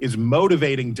doing is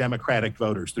motivating Democratic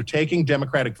voters. They're taking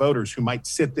Democratic voters who might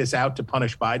sit this out to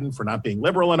punish Biden for not being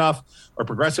liberal enough or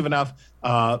progressive enough.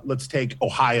 Let's take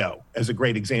Ohio as a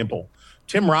great example.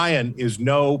 Tim Ryan is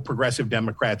no progressive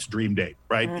Democrat's dream date,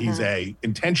 right? Mm-hmm. He's a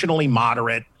intentionally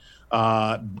moderate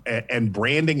and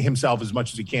branding himself as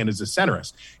much as he can as a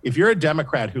centrist. If you're a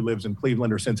Democrat who lives in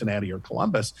Cleveland or Cincinnati or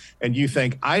Columbus, and you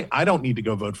think, I don't need to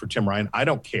go vote for Tim Ryan, I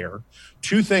don't care,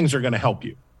 two things are going to help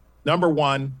you. Number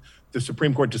one, the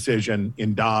Supreme Court decision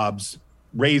in Dobbs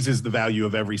raises the value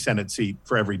of every Senate seat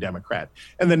for every Democrat.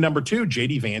 And then number two,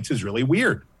 J.D. Vance is really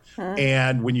weird.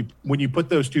 And when you put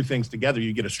those two things together,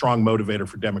 you get a strong motivator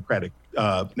for Democratic.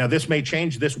 Now, this may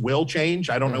change. This will change.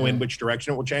 I don't know in which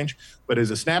direction it will change. But as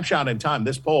a snapshot in time,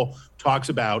 this poll talks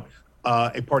about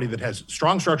a party that has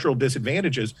strong structural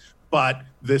disadvantages, but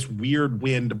this weird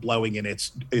wind blowing in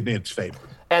its favor.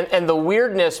 And the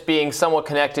weirdness being somewhat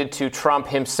connected to Trump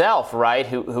himself, right,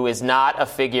 who is not a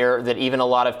figure that even a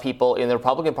lot of people in the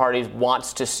Republican Party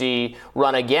wants to see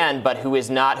run again, but who is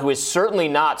certainly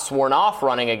not sworn off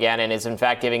running again and is in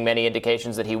fact giving many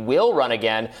indications that he will run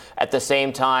again. At the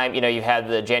same time, you had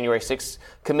the January 6th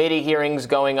committee hearings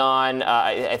going on.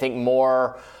 I think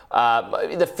more...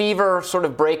 the fever sort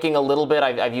of breaking a little bit,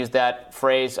 I've used that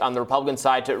phrase on the Republican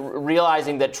side, to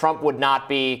realizing that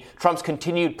Trump's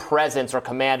continued presence or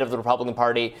command of the Republican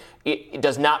Party, it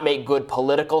does not make good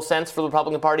political sense for the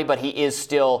Republican Party, but he is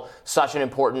still such an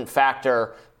important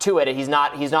factor to it. And he's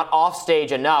not off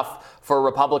stage enough for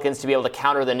Republicans to be able to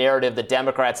counter the narrative that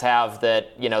Democrats have,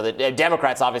 that the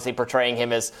Democrats obviously portraying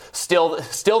him as still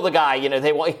the guy.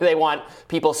 They want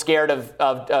people scared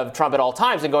of Trump at all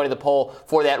times and going to the poll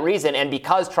for that reason. And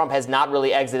because Trump has not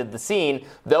really exited the scene,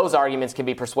 those arguments can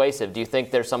be persuasive. Do you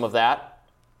think there's some of that?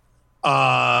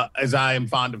 As I am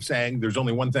fond of saying, there's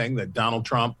only one thing that Donald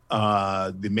Trump,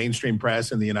 the mainstream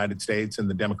press in the United States and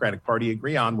the Democratic Party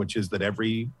agree on, which is that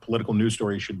every political news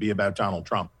story should be about Donald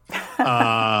Trump.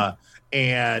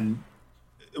 And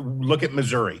look at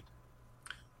Missouri.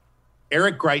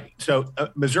 Eric Greitens. So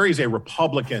Missouri is a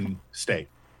Republican state.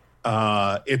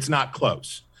 It's not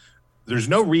close. There's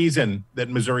no reason that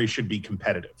Missouri should be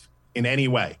competitive in any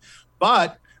way.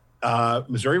 But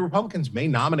Missouri Republicans may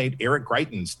nominate Eric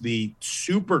Greitens, the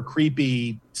super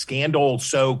creepy,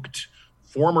 scandal-soaked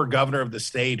former governor of the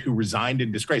state who resigned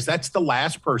in disgrace. That's the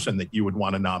last person that you would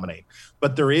want to nominate.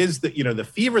 But there is the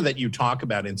fever that you talk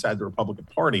about inside the Republican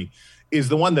Party is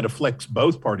the one that afflicts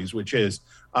both parties, which is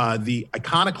the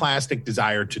iconoclastic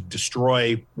desire to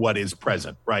destroy what is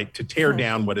present, right? To tear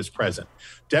down what is present.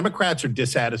 Democrats are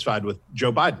dissatisfied with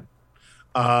Joe Biden.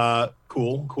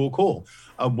 Cool.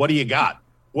 What do you got?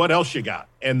 What else you got?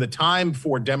 And the time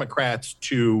for Democrats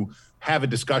to have a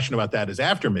discussion about that is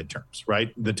after midterms,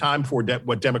 right? The time for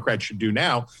what Democrats should do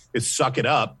now is suck it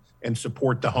up and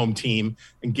support the home team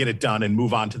and get it done and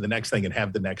move on to the next thing and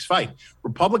have the next fight.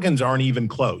 Republicans aren't even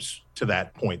close to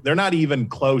that point. They're not even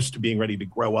close to being ready to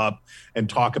grow up and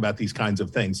talk about these kinds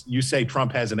of things. You say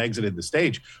Trump hasn't exited the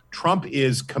stage. Trump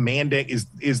is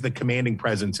the commanding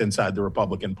presence inside the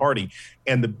Republican Party.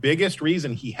 And the biggest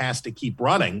reason he has to keep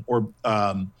running or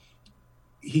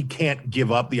he can't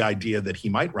give up the idea that he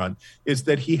might run is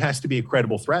that he has to be a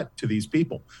credible threat to these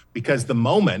people. Because the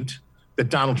moment that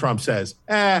Donald Trump says,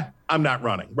 I'm not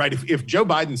running, right? If Joe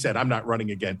Biden said, I'm not running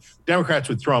again, Democrats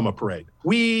would throw him a parade.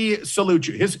 We salute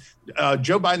you.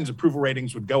 Joe Biden's approval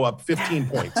ratings would go up 15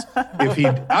 points.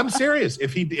 I'm serious.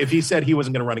 If he said he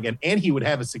wasn't going to run again, and he would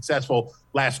have a successful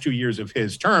last 2 years of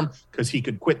his term because he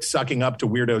could quit sucking up to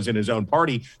weirdos in his own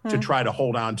party to try to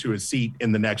hold on to his seat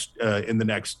in the next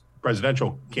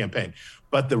presidential campaign.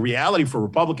 But the reality for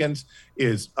Republicans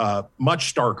is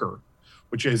much starker,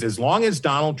 which is as long as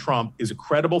Donald Trump is a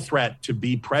credible threat to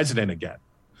be president again,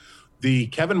 the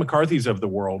Kevin McCarthy's of the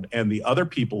world and the other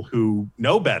people who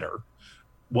know better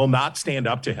will not stand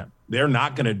up to him. They're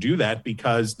not going to do that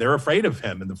because they're afraid of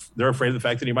him and they're afraid of the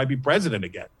fact that he might be president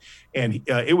again. And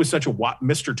it was such a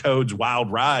Mr. Toad's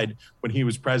wild ride when he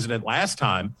was president last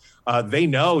time. They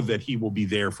know that he will be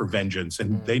there for vengeance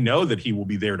and they know that he will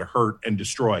be there to hurt and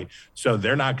destroy. So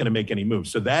they're not going to make any moves.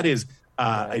 So that is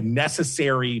a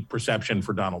necessary perception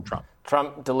for Donald Trump.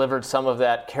 Trump delivered some of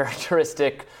that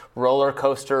characteristic roller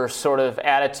coaster sort of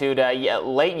attitude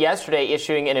late yesterday,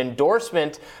 issuing an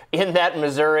endorsement in that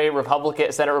Missouri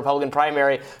Senate Republican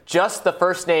primary, just the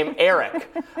first name Eric,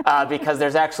 because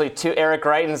there's actually two, Eric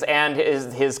Greitens and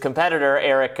his competitor,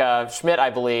 Eric Schmidt, I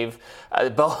believe,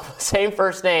 both same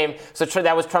first name. So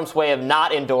that was Trump's way of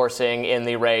not endorsing in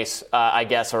the race, I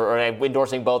guess, or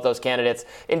endorsing both those candidates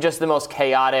in just the most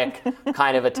chaotic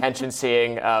kind of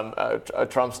attention-seeing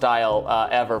Trump style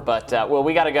ever. But, well,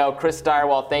 we got to go. Chris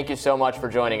Stirewalt, thank you so much for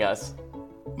joining us.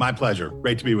 My pleasure.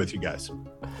 Great to be with you guys.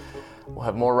 We'll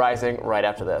have more Rising right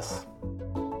after this.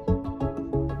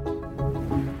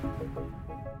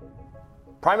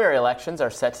 Primary elections are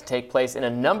set to take place in a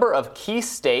number of key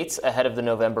states ahead of the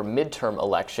November midterm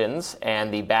elections,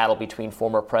 and the battle between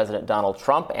former President Donald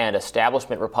Trump and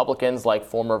establishment Republicans like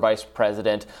former Vice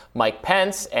President Mike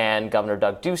Pence and Governor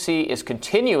Doug Ducey is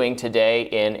continuing today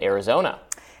in Arizona.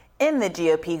 In the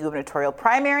GOP gubernatorial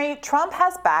primary, Trump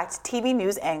has backed TV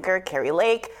news anchor Carrie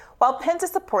Lake, while Pence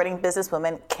is supporting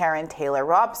businesswoman Karen Taylor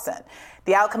Robson.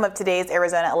 The outcome of today's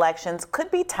Arizona elections could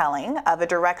be telling of a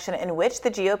direction in which the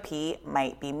GOP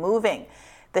might be moving.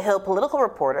 The Hill political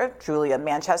reporter, Julia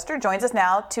Manchester, joins us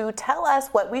now to tell us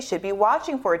what we should be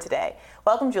watching for today.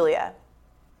 Welcome, Julia.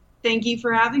 Thank you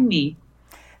for having me.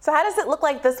 So how does it look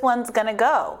like this one's going to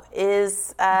go?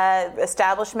 Is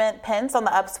establishment Pence on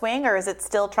the upswing, or is it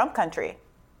still Trump country?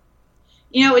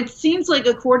 You know, it seems like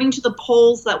according to the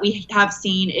polls that we have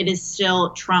seen, it is still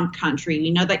Trump country. We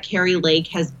know that Carrie Lake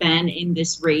has been in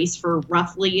this race for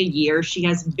roughly a year. She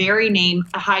has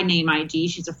a high name ID.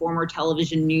 She's a former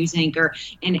television news anchor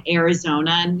in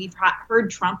Arizona. And we've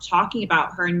heard Trump talking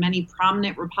about her and many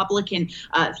prominent Republican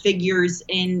figures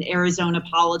in Arizona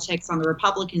politics on the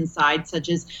Republican side, such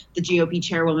as the GOP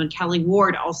chairwoman Kelly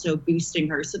Ward, also boosting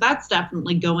her. So that's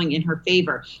definitely going in her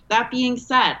favor. That being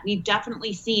said, we've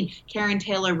definitely seen Karen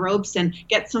Taylor Robson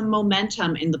get some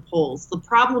momentum in the polls. The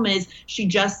problem is she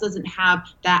just doesn't have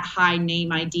that high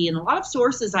name ID. And a lot of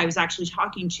sources I was actually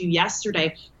talking to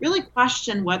yesterday really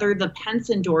question whether the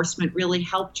Pence endorsement really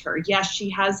helped her. Yes,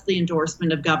 she has the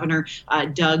endorsement of Governor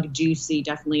Doug Ducey,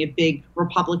 definitely a big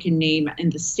Republican name in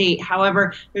the state.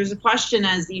 However, there's a question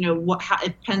as,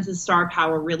 if Pence's star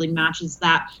power really matches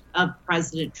that of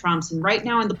President Trump's. And right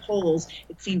now in the polls,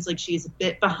 it seems like she's a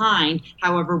bit behind.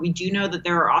 However, we do know that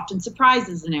there are often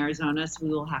surprises in Arizona, so we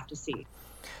will have to see.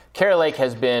 Kari Lake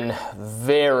has been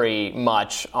very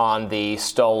much on the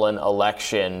stolen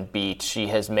election beat. She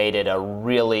has made it a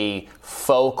really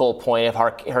focal point of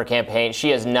her campaign. She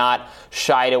has not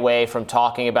shied away from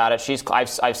talking about it.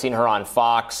 I've seen her on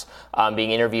Fox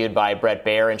being interviewed by Bret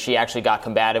Baier, and she actually got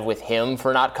combative with him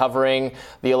for not covering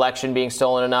the election being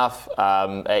stolen enough.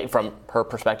 From her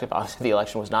perspective, obviously the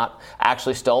election was not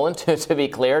actually stolen, to be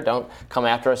clear. Don't come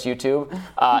after us, YouTube.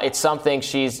 It's something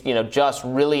she's just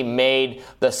really made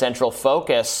the central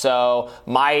focus. So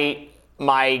my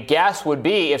guess would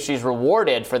be, if she's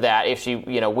rewarded for that, if she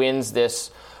wins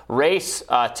this race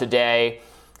today,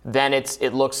 then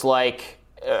it looks like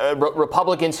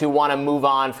Republicans who want to move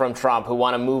on from Trump, who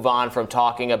want to move on from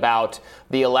talking about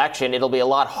the election, it'll be a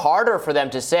lot harder for them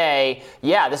to say,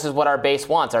 yeah, this is what our base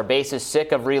wants. Our base is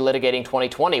sick of relitigating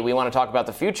 2020. We want to talk about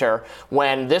the future,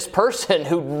 when this person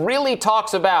who really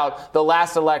talks about the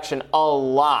last election a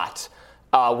lot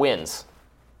wins.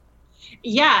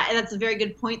 Yeah, that's a very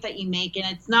good point that you make. And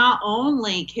it's not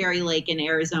only Kari Lake in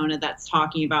Arizona that's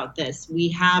talking about this. We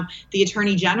have the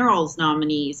Attorney General's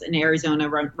nominees in Arizona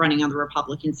running on the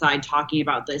Republican side talking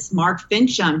about this. Mark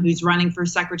Fincham, who's running for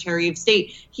Secretary of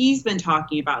State, he's been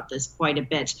talking about this quite a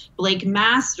bit. Blake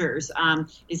Masters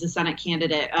is a Senate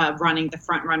candidate running the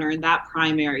front runner in that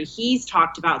primary. He's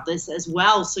talked about this as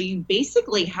well. So you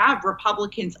basically have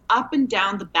Republicans up and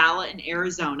down the ballot in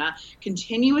Arizona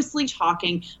continuously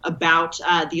talking about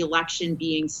the election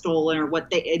being stolen, or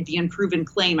the unproven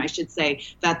claim, I should say,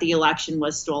 that the election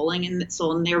was stolen. And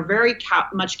they're very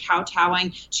much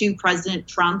kowtowing to President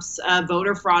Trump's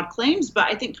voter fraud claims. But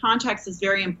I think context is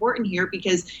very important here,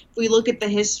 because if we look at the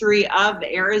history of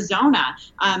Arizona,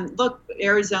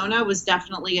 Arizona was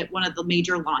definitely at one of the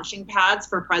major launching pads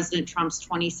for President Trump's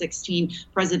 2016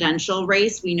 presidential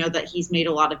race. We know that he's made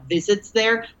a lot of visits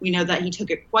there. We know that he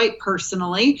took it quite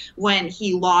personally when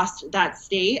he lost that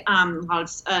state. A lot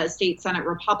of state Senate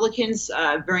Republicans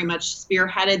very much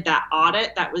spearheaded that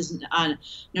audit that was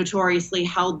notoriously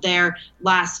held there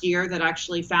last year that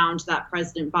actually found that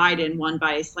President Biden won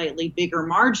by a slightly bigger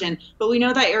margin. But we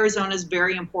know that Arizona is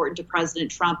very important to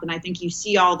President Trump. And I think you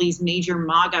see all these major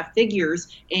MAGA figures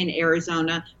in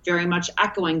Arizona very much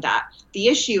echoing that. The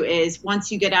issue is,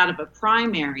 once you get out of a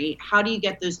primary, how do you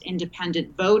get those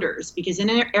independent voters? Because in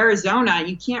Arizona,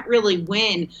 you can't really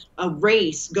win a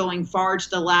race going far to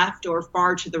the left or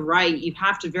far to the right. You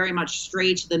have to very much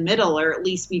stray to the middle, or at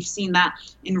least we've seen that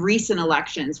in recent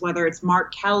elections, whether it's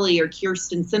Mark Kelly or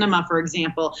Kyrsten Sinema, for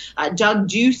example. Doug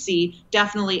Ducey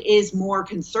definitely is more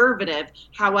conservative.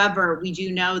 However, we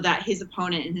do know that his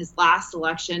opponent in his last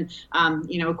election,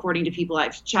 according to people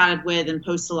I've chatted with and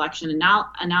post-election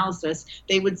analysis,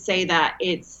 they would say that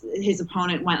his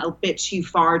opponent went a bit too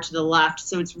far to the left.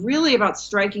 So it's really about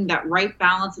striking that right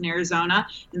balance in Arizona.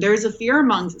 And there's a fear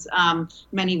amongst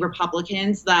many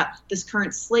Republicans that this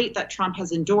current slate that Trump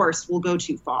has endorsed will go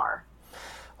too far.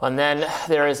 And then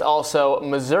there is also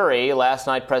Missouri. Last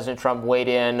night, President Trump weighed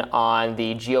in on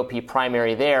the GOP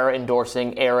primary there,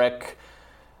 endorsing Eric,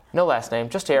 no last name,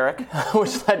 just Eric,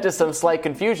 which led to some slight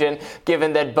confusion,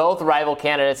 given that both rival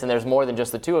candidates, and there's more than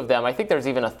just the two of them, I think there's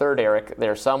even a third Eric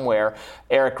there somewhere,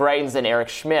 Eric Greitens and Eric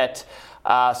Schmidt.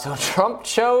 So Trump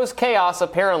chose chaos,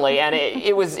 apparently, and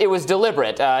it was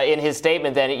deliberate. In his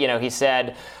statement, then, he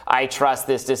said, "I trust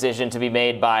this decision to be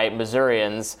made by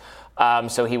Missourians."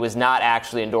 So he was not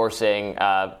actually endorsing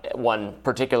one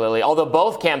particularly, although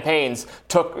both campaigns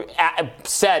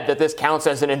said that this counts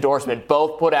as an endorsement.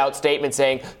 Both put out statements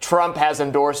saying Trump has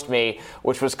endorsed me,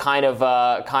 which was kind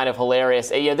of hilarious.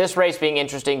 This race being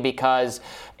interesting because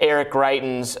Eric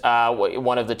Greitens,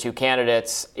 one of the two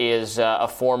candidates, is a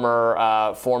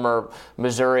former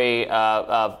Missouri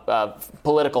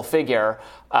political figure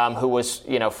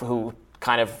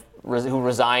who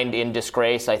resigned in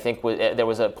disgrace. I think there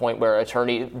was a point where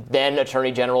then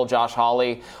Attorney General Josh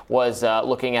Hawley was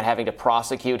looking at having to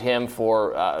prosecute him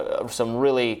for some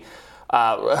really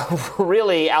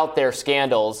out there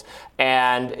scandals,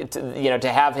 and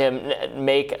to have him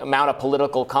mount a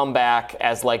political comeback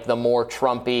as like the more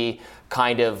Trumpy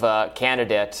kind of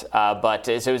candidate. But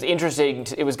so it was interesting.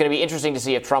 It was going to be interesting to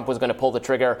see if Trump was going to pull the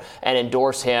trigger and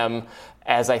endorse him,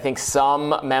 as I think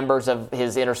some members of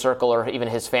his inner circle or even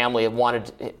his family have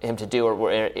wanted him to do,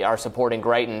 or are supporting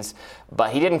Greitens.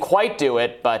 But he didn't quite do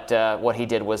it. But what he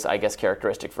did was, I guess,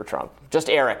 characteristic for Trump. Just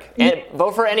Eric. And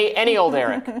vote for any old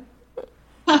Eric.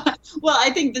 Well, I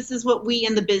think this is what we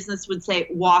in the business would say,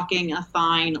 walking a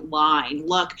fine line.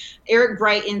 Look, Eric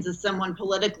Greitens is someone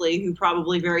politically who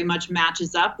probably very much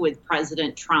matches up with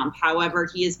President Trump. However,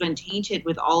 he has been tainted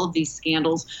with all of these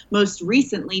scandals, most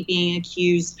recently being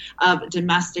accused of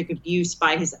domestic abuse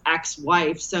by his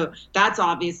ex-wife. So that's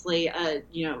obviously,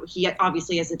 he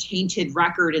obviously has a tainted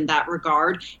record in that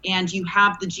regard. And you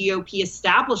have the GOP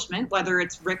establishment, whether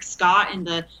it's Rick Scott in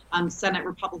the Senate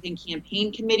Republican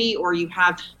Campaign Committee, or you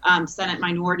have Senate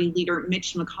Minority Leader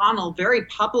Mitch McConnell very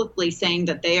publicly saying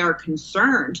that they are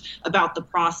concerned about the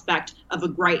prospect of a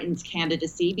Greitens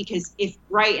candidacy, because if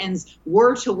Greitens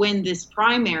were to win this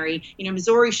primary,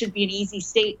 Missouri should be an easy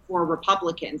state for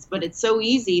Republicans, but it's so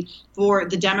easy for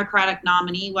the Democratic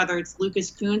nominee, whether it's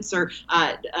Lucas Kuntz or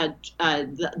some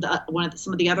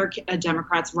of the other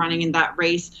Democrats running in that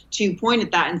race, to point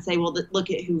at that and say, well, look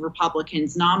at who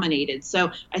Republicans nominated.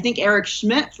 So I think Eric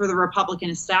Schmidt for the Republican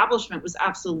establishment was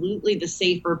absolutely the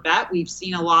safer bet. We've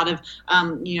seen a lot of,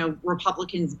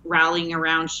 Republicans rallying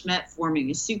around Schmidt, forming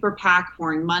a super PAC,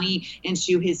 pouring money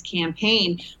into his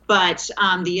campaign. But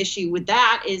the issue with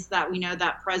that is that we know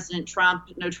that President Trump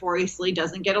notoriously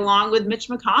doesn't get along with Mitch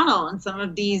McConnell and some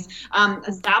of these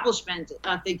establishment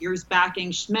figures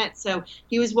backing Schmidt. So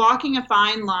he was walking a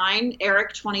fine line.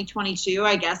 Eric 2022,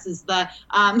 I guess, is the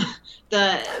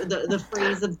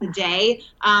phrase of the day.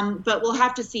 But we'll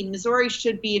have to see. Missouri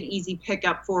should be an easy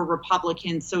pickup for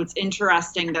Republicans. So it's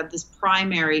interesting that this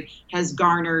primary has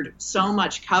garnered so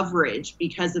much coverage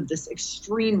because of this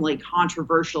extremely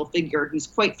controversial figure who's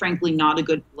quite frankly not a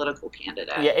good political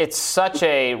candidate. Yeah, it's such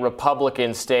a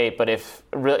Republican state, but if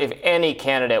any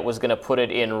candidate was going to put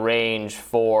it in range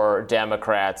for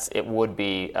Democrats, it would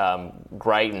be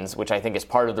Greitens, which I think is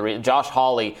part of the reason. Josh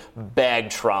Hawley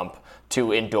begged Trump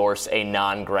to endorse a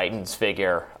non-Greitens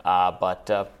figure,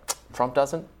 but Trump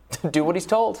doesn't do what he's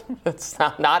told. It's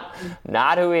not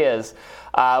who he is.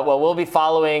 Well, we'll be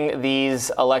following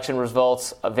these election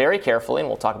results very carefully, and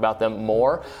we'll talk about them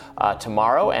more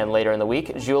tomorrow and later in the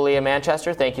week. Julia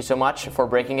Manchester, thank you so much for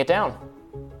breaking it down.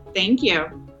 Thank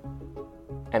you.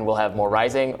 And we'll have more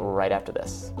Rising right after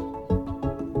this.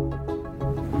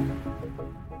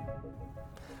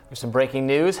 There's some breaking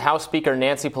news. House Speaker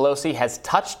Nancy Pelosi has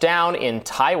touched down in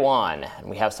Taiwan, and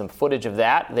we have some footage of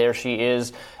that. There she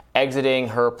is exiting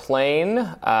her plane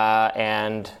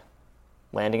and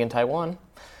landing in Taiwan.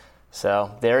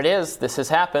 So there it is. This has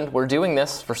happened. We're doing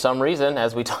this for some reason,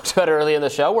 as we talked about earlier in the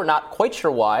show. We're not quite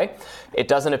sure why. It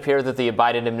doesn't appear that the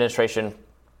Biden administration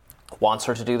wants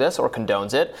her to do this or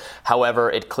condones it. However,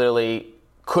 it clearly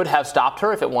could have stopped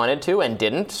her if it wanted to and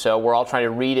didn't. So we're all trying to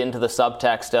read into the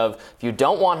subtext of, if you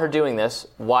don't want her doing this,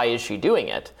 why is she doing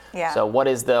it? Yeah. So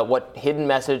what hidden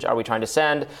message are we trying to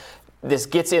send? This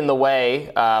gets in the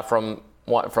way from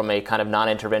a kind of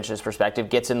non-interventionist perspective,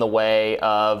 gets in the way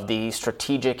of the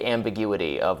strategic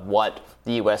ambiguity of what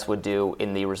the U.S. would do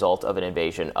in the result of an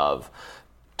invasion of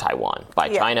Taiwan by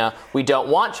China. We don't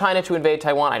want China to invade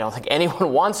Taiwan. I don't think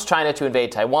anyone wants China to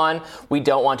invade Taiwan. We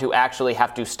don't want to actually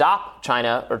have to stop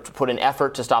China or to put an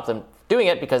effort to stop them doing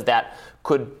it, because that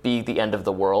could be the end of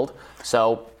the world.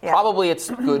 So probably it's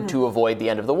good to avoid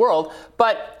the end of the world.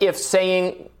 But if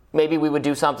saying maybe we would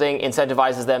do something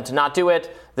incentivizes them to not do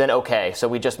it, then okay. So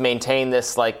we just maintain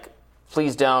this,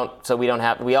 please don't, so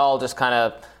we all just kind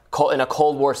of, in a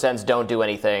Cold War sense, don't do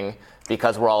anything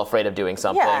because we're all afraid of doing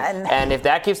something. Yeah, and if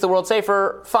that keeps the world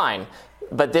safer, fine.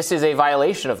 But this is a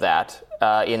violation of that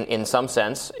in some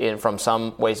sense, from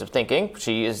some ways of thinking.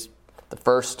 She is the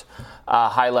first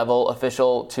high-level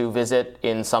official to visit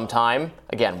in some time.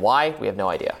 Again, why? We have no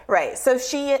idea. Right. So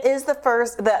she is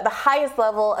the highest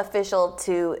level official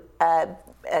to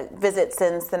visit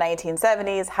since the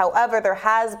 1970s. However, there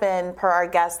has been, per our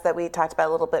guest that we talked about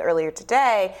a little bit earlier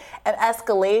today, an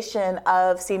escalation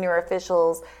of senior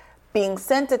officials being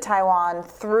sent to Taiwan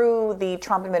through the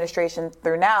Trump administration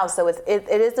through now. So it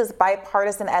is this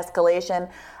bipartisan escalation.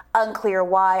 Unclear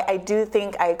why. I do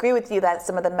think I agree with you that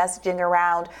some of the messaging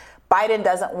around Biden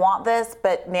doesn't want this,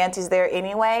 but Nancy's there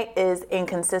anyway, is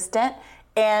inconsistent.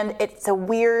 And it's a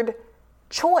weird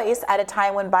choice at a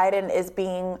time when Biden is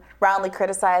being roundly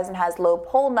criticized and has low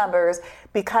poll numbers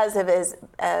because of his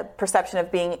perception of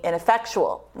being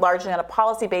ineffectual, largely on a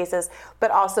policy basis,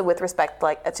 but also with respect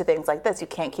to things like this. You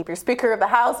can't keep your Speaker of the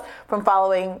House from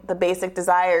following the basic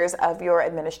desires of your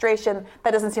administration.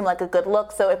 That doesn't seem like a good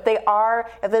look. So if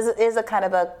this is a kind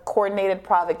of a coordinated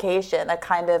provocation, a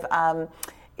kind of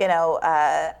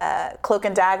cloak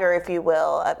and dagger, if you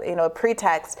will, a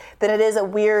pretext, then it is a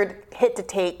weird hit to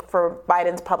take for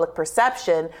Biden's public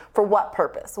perception. For what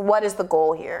purpose? What is the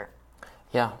goal here?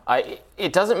 Yeah,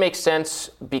 it doesn't make sense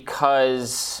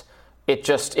because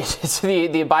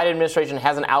the Biden administration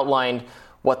hasn't outlined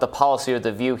what the policy or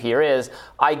the view here is.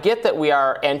 I get that we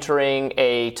are entering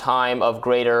a time of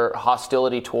greater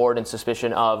hostility toward and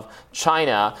suspicion of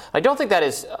China. I don't think that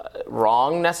is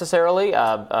wrong necessarily.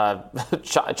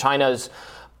 China's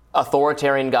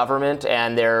authoritarian government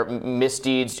and their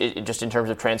misdeeds, just in terms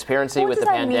of transparency with the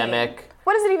pandemic.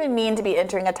 What does it even mean to be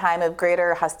entering a time of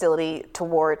greater hostility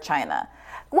toward China?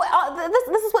 Well,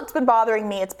 this is what's been bothering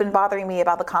me. It's been bothering me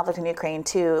about the conflict in Ukraine,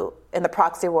 too, in the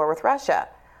proxy war with Russia.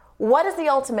 What is the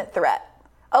ultimate threat?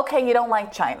 Okay, you don't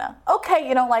like China. Okay,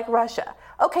 you don't like Russia.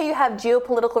 Okay, you have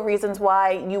geopolitical reasons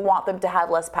why you want them to have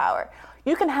less power.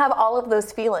 You can have all of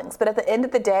those feelings, but at the end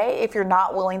of the day, if you're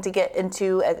not willing to get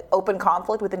into an open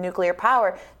conflict with a nuclear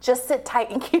power, just sit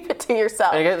tight and keep it to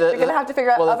yourself. You're going to have to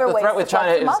figure out other ways to flex the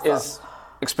muscle. The threat with China is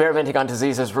experimenting on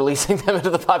diseases, releasing them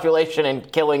into the population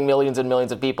and killing millions and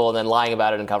millions of people and then lying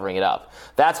about it and covering it up.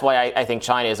 That's why I think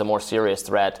China is a more serious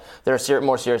threat. They're a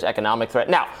more serious economic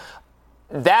threat. Now,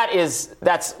 that's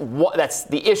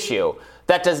the issue.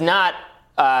 That does not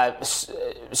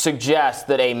suggest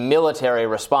that a military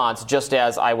response, just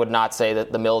as I would not say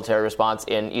that the military response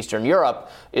in Eastern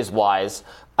Europe is wise,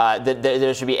 that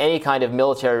there should be any kind of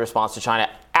military response to China.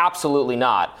 Absolutely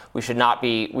not. We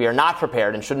are not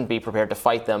prepared and shouldn't be prepared to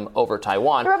fight them over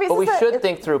Taiwan. But we should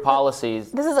think through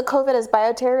policies. This is a COVID as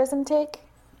bioterrorism take?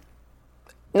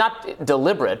 Not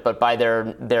deliberate, but by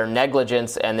their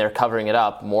negligence and their covering it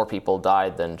up, more people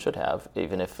died than should have,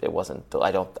 even if it wasn't.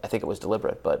 I think it was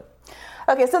deliberate, but.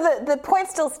 Okay, so the point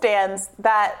still stands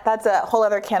that that's a whole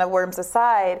other can of worms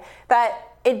aside,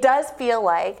 that it does feel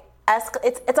like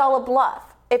it's all a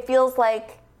bluff. It feels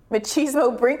like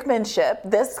machismo brinkmanship,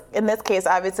 in this case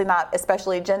obviously not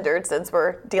especially gendered since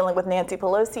we're dealing with Nancy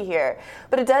Pelosi here,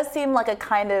 but it does seem like a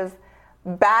kind of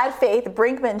bad faith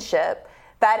brinkmanship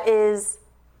that is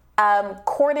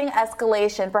courting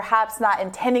escalation, perhaps not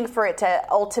intending for it to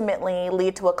ultimately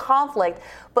lead to a conflict,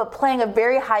 but playing a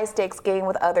very high-stakes game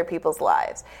with other people's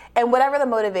lives. And whatever the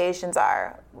motivations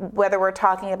are, whether we're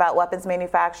talking about weapons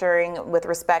manufacturing with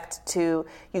respect to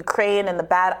Ukraine and the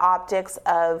bad optics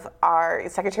of our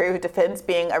Secretary of Defense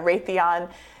being a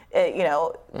Raytheon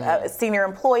a senior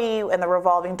employee and the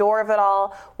revolving door of it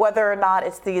all, whether or not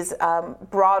it's these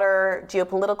broader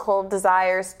geopolitical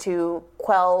desires to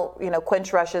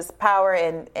quench Russia's power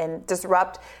and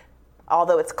disrupt,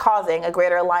 although it's causing a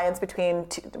greater alliance between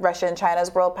Russia and China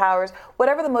as world powers.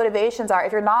 Whatever the motivations are,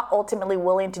 if you're not ultimately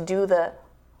willing to do the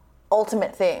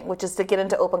ultimate thing, which is to get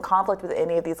into open conflict with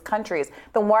any of these countries,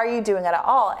 then why are you doing it at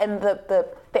all? And the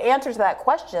answer to that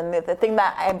question, the thing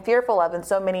that I'm fearful of, and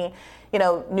so many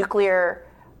nuclear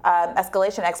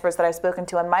escalation experts that I've spoken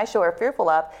to on my show are fearful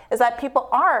of, is that people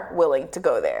are willing to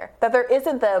go there, that there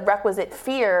isn't the requisite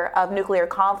fear of nuclear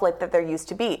conflict that there used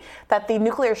to be, that the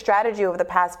nuclear strategy over the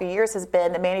past few years has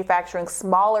been manufacturing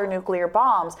smaller nuclear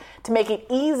bombs to make it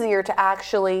easier to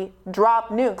actually drop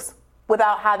nukes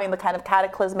without having the kind of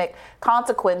cataclysmic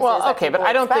consequences. Well, okay, but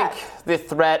I don't think the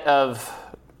threat of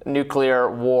nuclear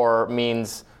war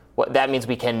means that means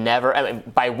we can never. I mean,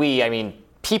 by we, I mean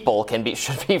people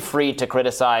should be free to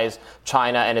criticize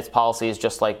China and its policies,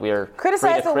 just like we're free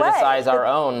to criticize our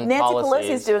own policies. Nancy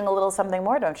Pelosi's doing a little something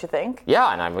more, don't you think?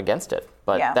 Yeah, and I'm against it,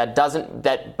 but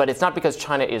But it's not because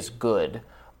China is good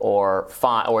or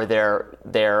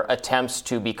their attempts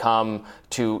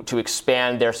to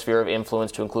expand their sphere of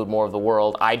influence to include more of the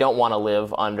world. I don't want to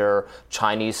live under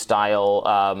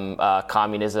Chinese-style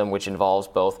communism, which involves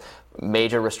both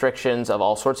major restrictions of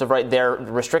all sorts of Their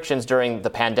restrictions during the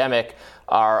pandemic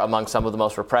are among some of the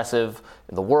most repressive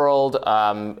in the world.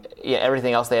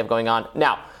 Everything else they have going on.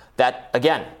 Now, that,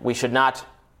 again, we should not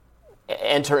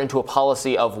enter into a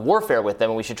policy of warfare with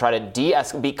them, and we should try to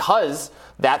de-escalate, because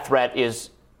that threat is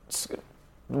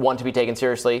one to be taken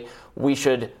seriously. We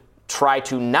should try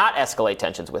to not escalate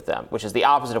tensions with them, which is the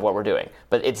opposite of what we're doing.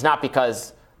 But it's not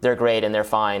because they're great and they're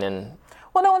fine and...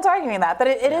 Well, no one's arguing that, but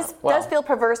it does feel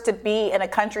perverse to be in a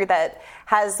country that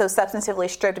has so substantively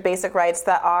stripped basic rights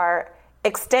that are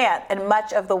extant in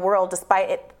much of the world, despite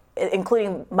it,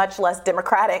 including much less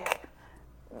democratic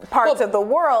parts of the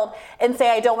world, and say,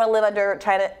 I don't want to live under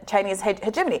Chinese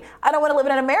hegemony. I don't want to live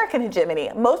in an American hegemony.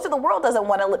 Most of the world doesn't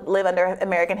want to live under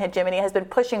American hegemony, has been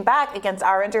pushing back against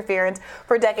our interference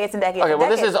for decades and decades. Okay, well,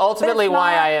 this is ultimately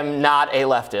why I am not a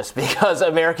leftist, because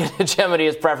American hegemony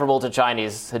is preferable to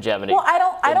Chinese hegemony. Well,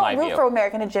 I don't root for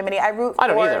American hegemony. I root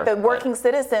for the working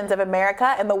citizens of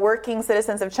America and the working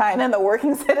citizens of China and the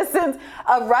working citizens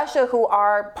of Russia, who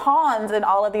are pawns in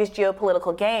all of these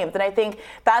geopolitical games. And I think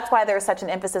that's why there's such an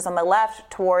emphasis on the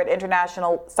left toward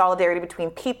international solidarity between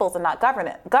peoples and not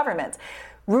governments.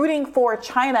 rooting for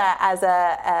China as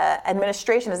a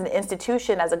administration, as an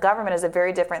institution, as a government is a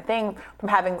very different thing from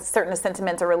having certain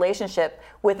sentiments or relationship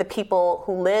with the people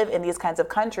who live in these kinds of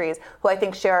countries who I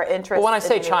think share our interests. Well, when I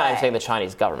say China, I'm saying the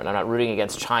Chinese government. I'm not rooting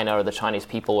against China or the Chinese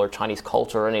people or Chinese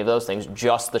culture or any of those things,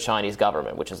 just the Chinese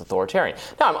government, which is authoritarian.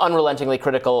 Now, I'm unrelentingly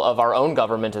critical of our own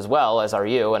government as well, as are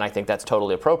you, and I think that's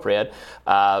totally appropriate.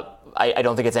 I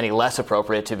don't think it's any less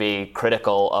appropriate to be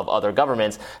critical of other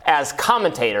governments as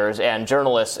commentators and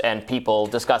journalists and people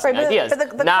discussing ideas.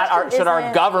 Should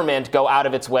our government go out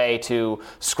of its way to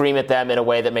scream at them in a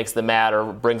way that makes them mad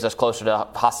or brings us closer to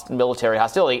military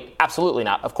hostility? Absolutely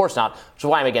not. Of course not. Which is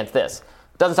why I'm against this.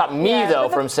 It doesn't stop me, though,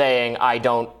 from saying I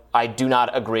do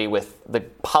not agree with the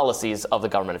policies of the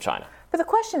government of China. But the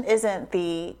question isn't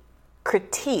the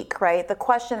critique, right? The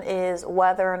question is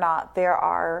whether or not there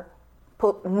are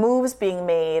moves being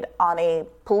made on a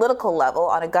political level,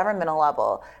 on a governmental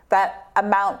level, that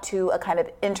amount to a kind of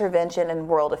intervention in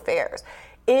world affairs.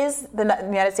 Is the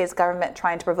United States government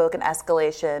trying to provoke an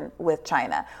escalation with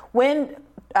China? When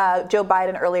Joe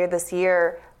Biden earlier this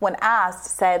year, when asked,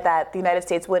 said that the United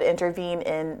States would intervene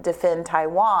and defend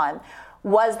Taiwan,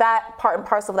 was that part and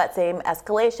parcel of that same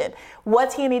escalation?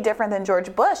 Was he any different than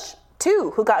George Bush,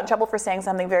 too, who got in trouble for saying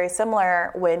something very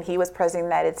similar when he was president of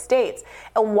the United States?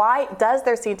 And why does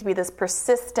there seem to be this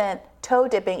persistent toe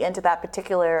dipping into that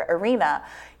particular arena?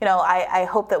 I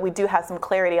hope that we do have some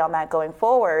clarity on that going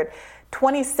forward.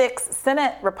 26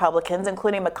 Senate Republicans,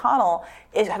 including McConnell,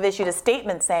 have issued a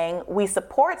statement saying we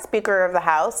support Speaker of the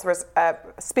House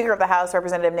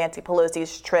Representative Nancy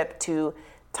Pelosi's trip to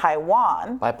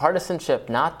Taiwan. Bipartisanship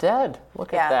not dead.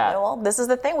 Look at that. Well, this is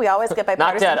the thing. We always get bipartisanship.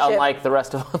 Not dead, unlike the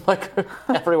rest of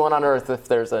everyone on Earth if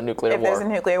there's a nuclear war. If there's a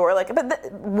nuclear war. But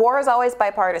war is always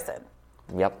bipartisan.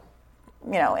 Yep.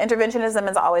 Interventionism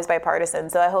is always bipartisan.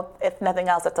 So I hope, if nothing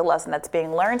else, that's a lesson that's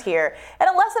being learned here. And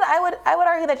a lesson I would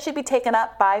argue that should be taken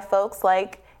up by folks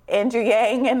like Andrew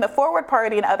Yang and the Forward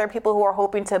Party and other people who are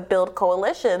hoping to build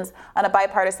coalitions on a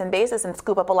bipartisan basis and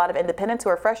scoop up a lot of independents who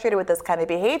are frustrated with this kind of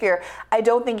behavior. I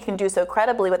don't think you can do so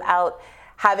credibly without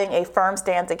having a firm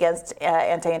stance against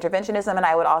anti-interventionism, and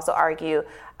I would also argue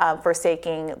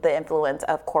forsaking the influence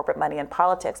of corporate money in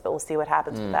politics, but we'll see what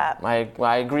happens with that.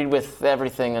 I agreed with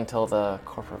everything until the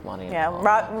corporate money. Yeah,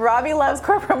 Robbie loves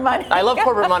corporate money. I love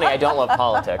corporate money. I don't love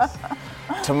politics.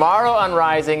 Tomorrow on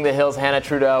Rising the Hill's Hannah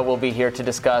Trudeau will be here to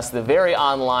discuss the very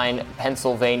online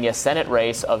Pennsylvania Senate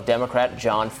race of Democrat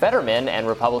John Fetterman and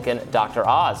Republican Dr.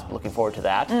 Oz. Looking forward to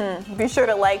that. Be sure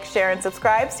to like, share, and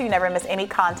subscribe so you never miss any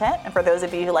content. And for those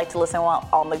of you who like to listen while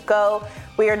on the go,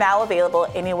 we are now available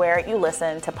anywhere you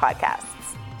listen to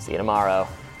podcasts. See you tomorrow.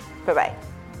 Bye-bye.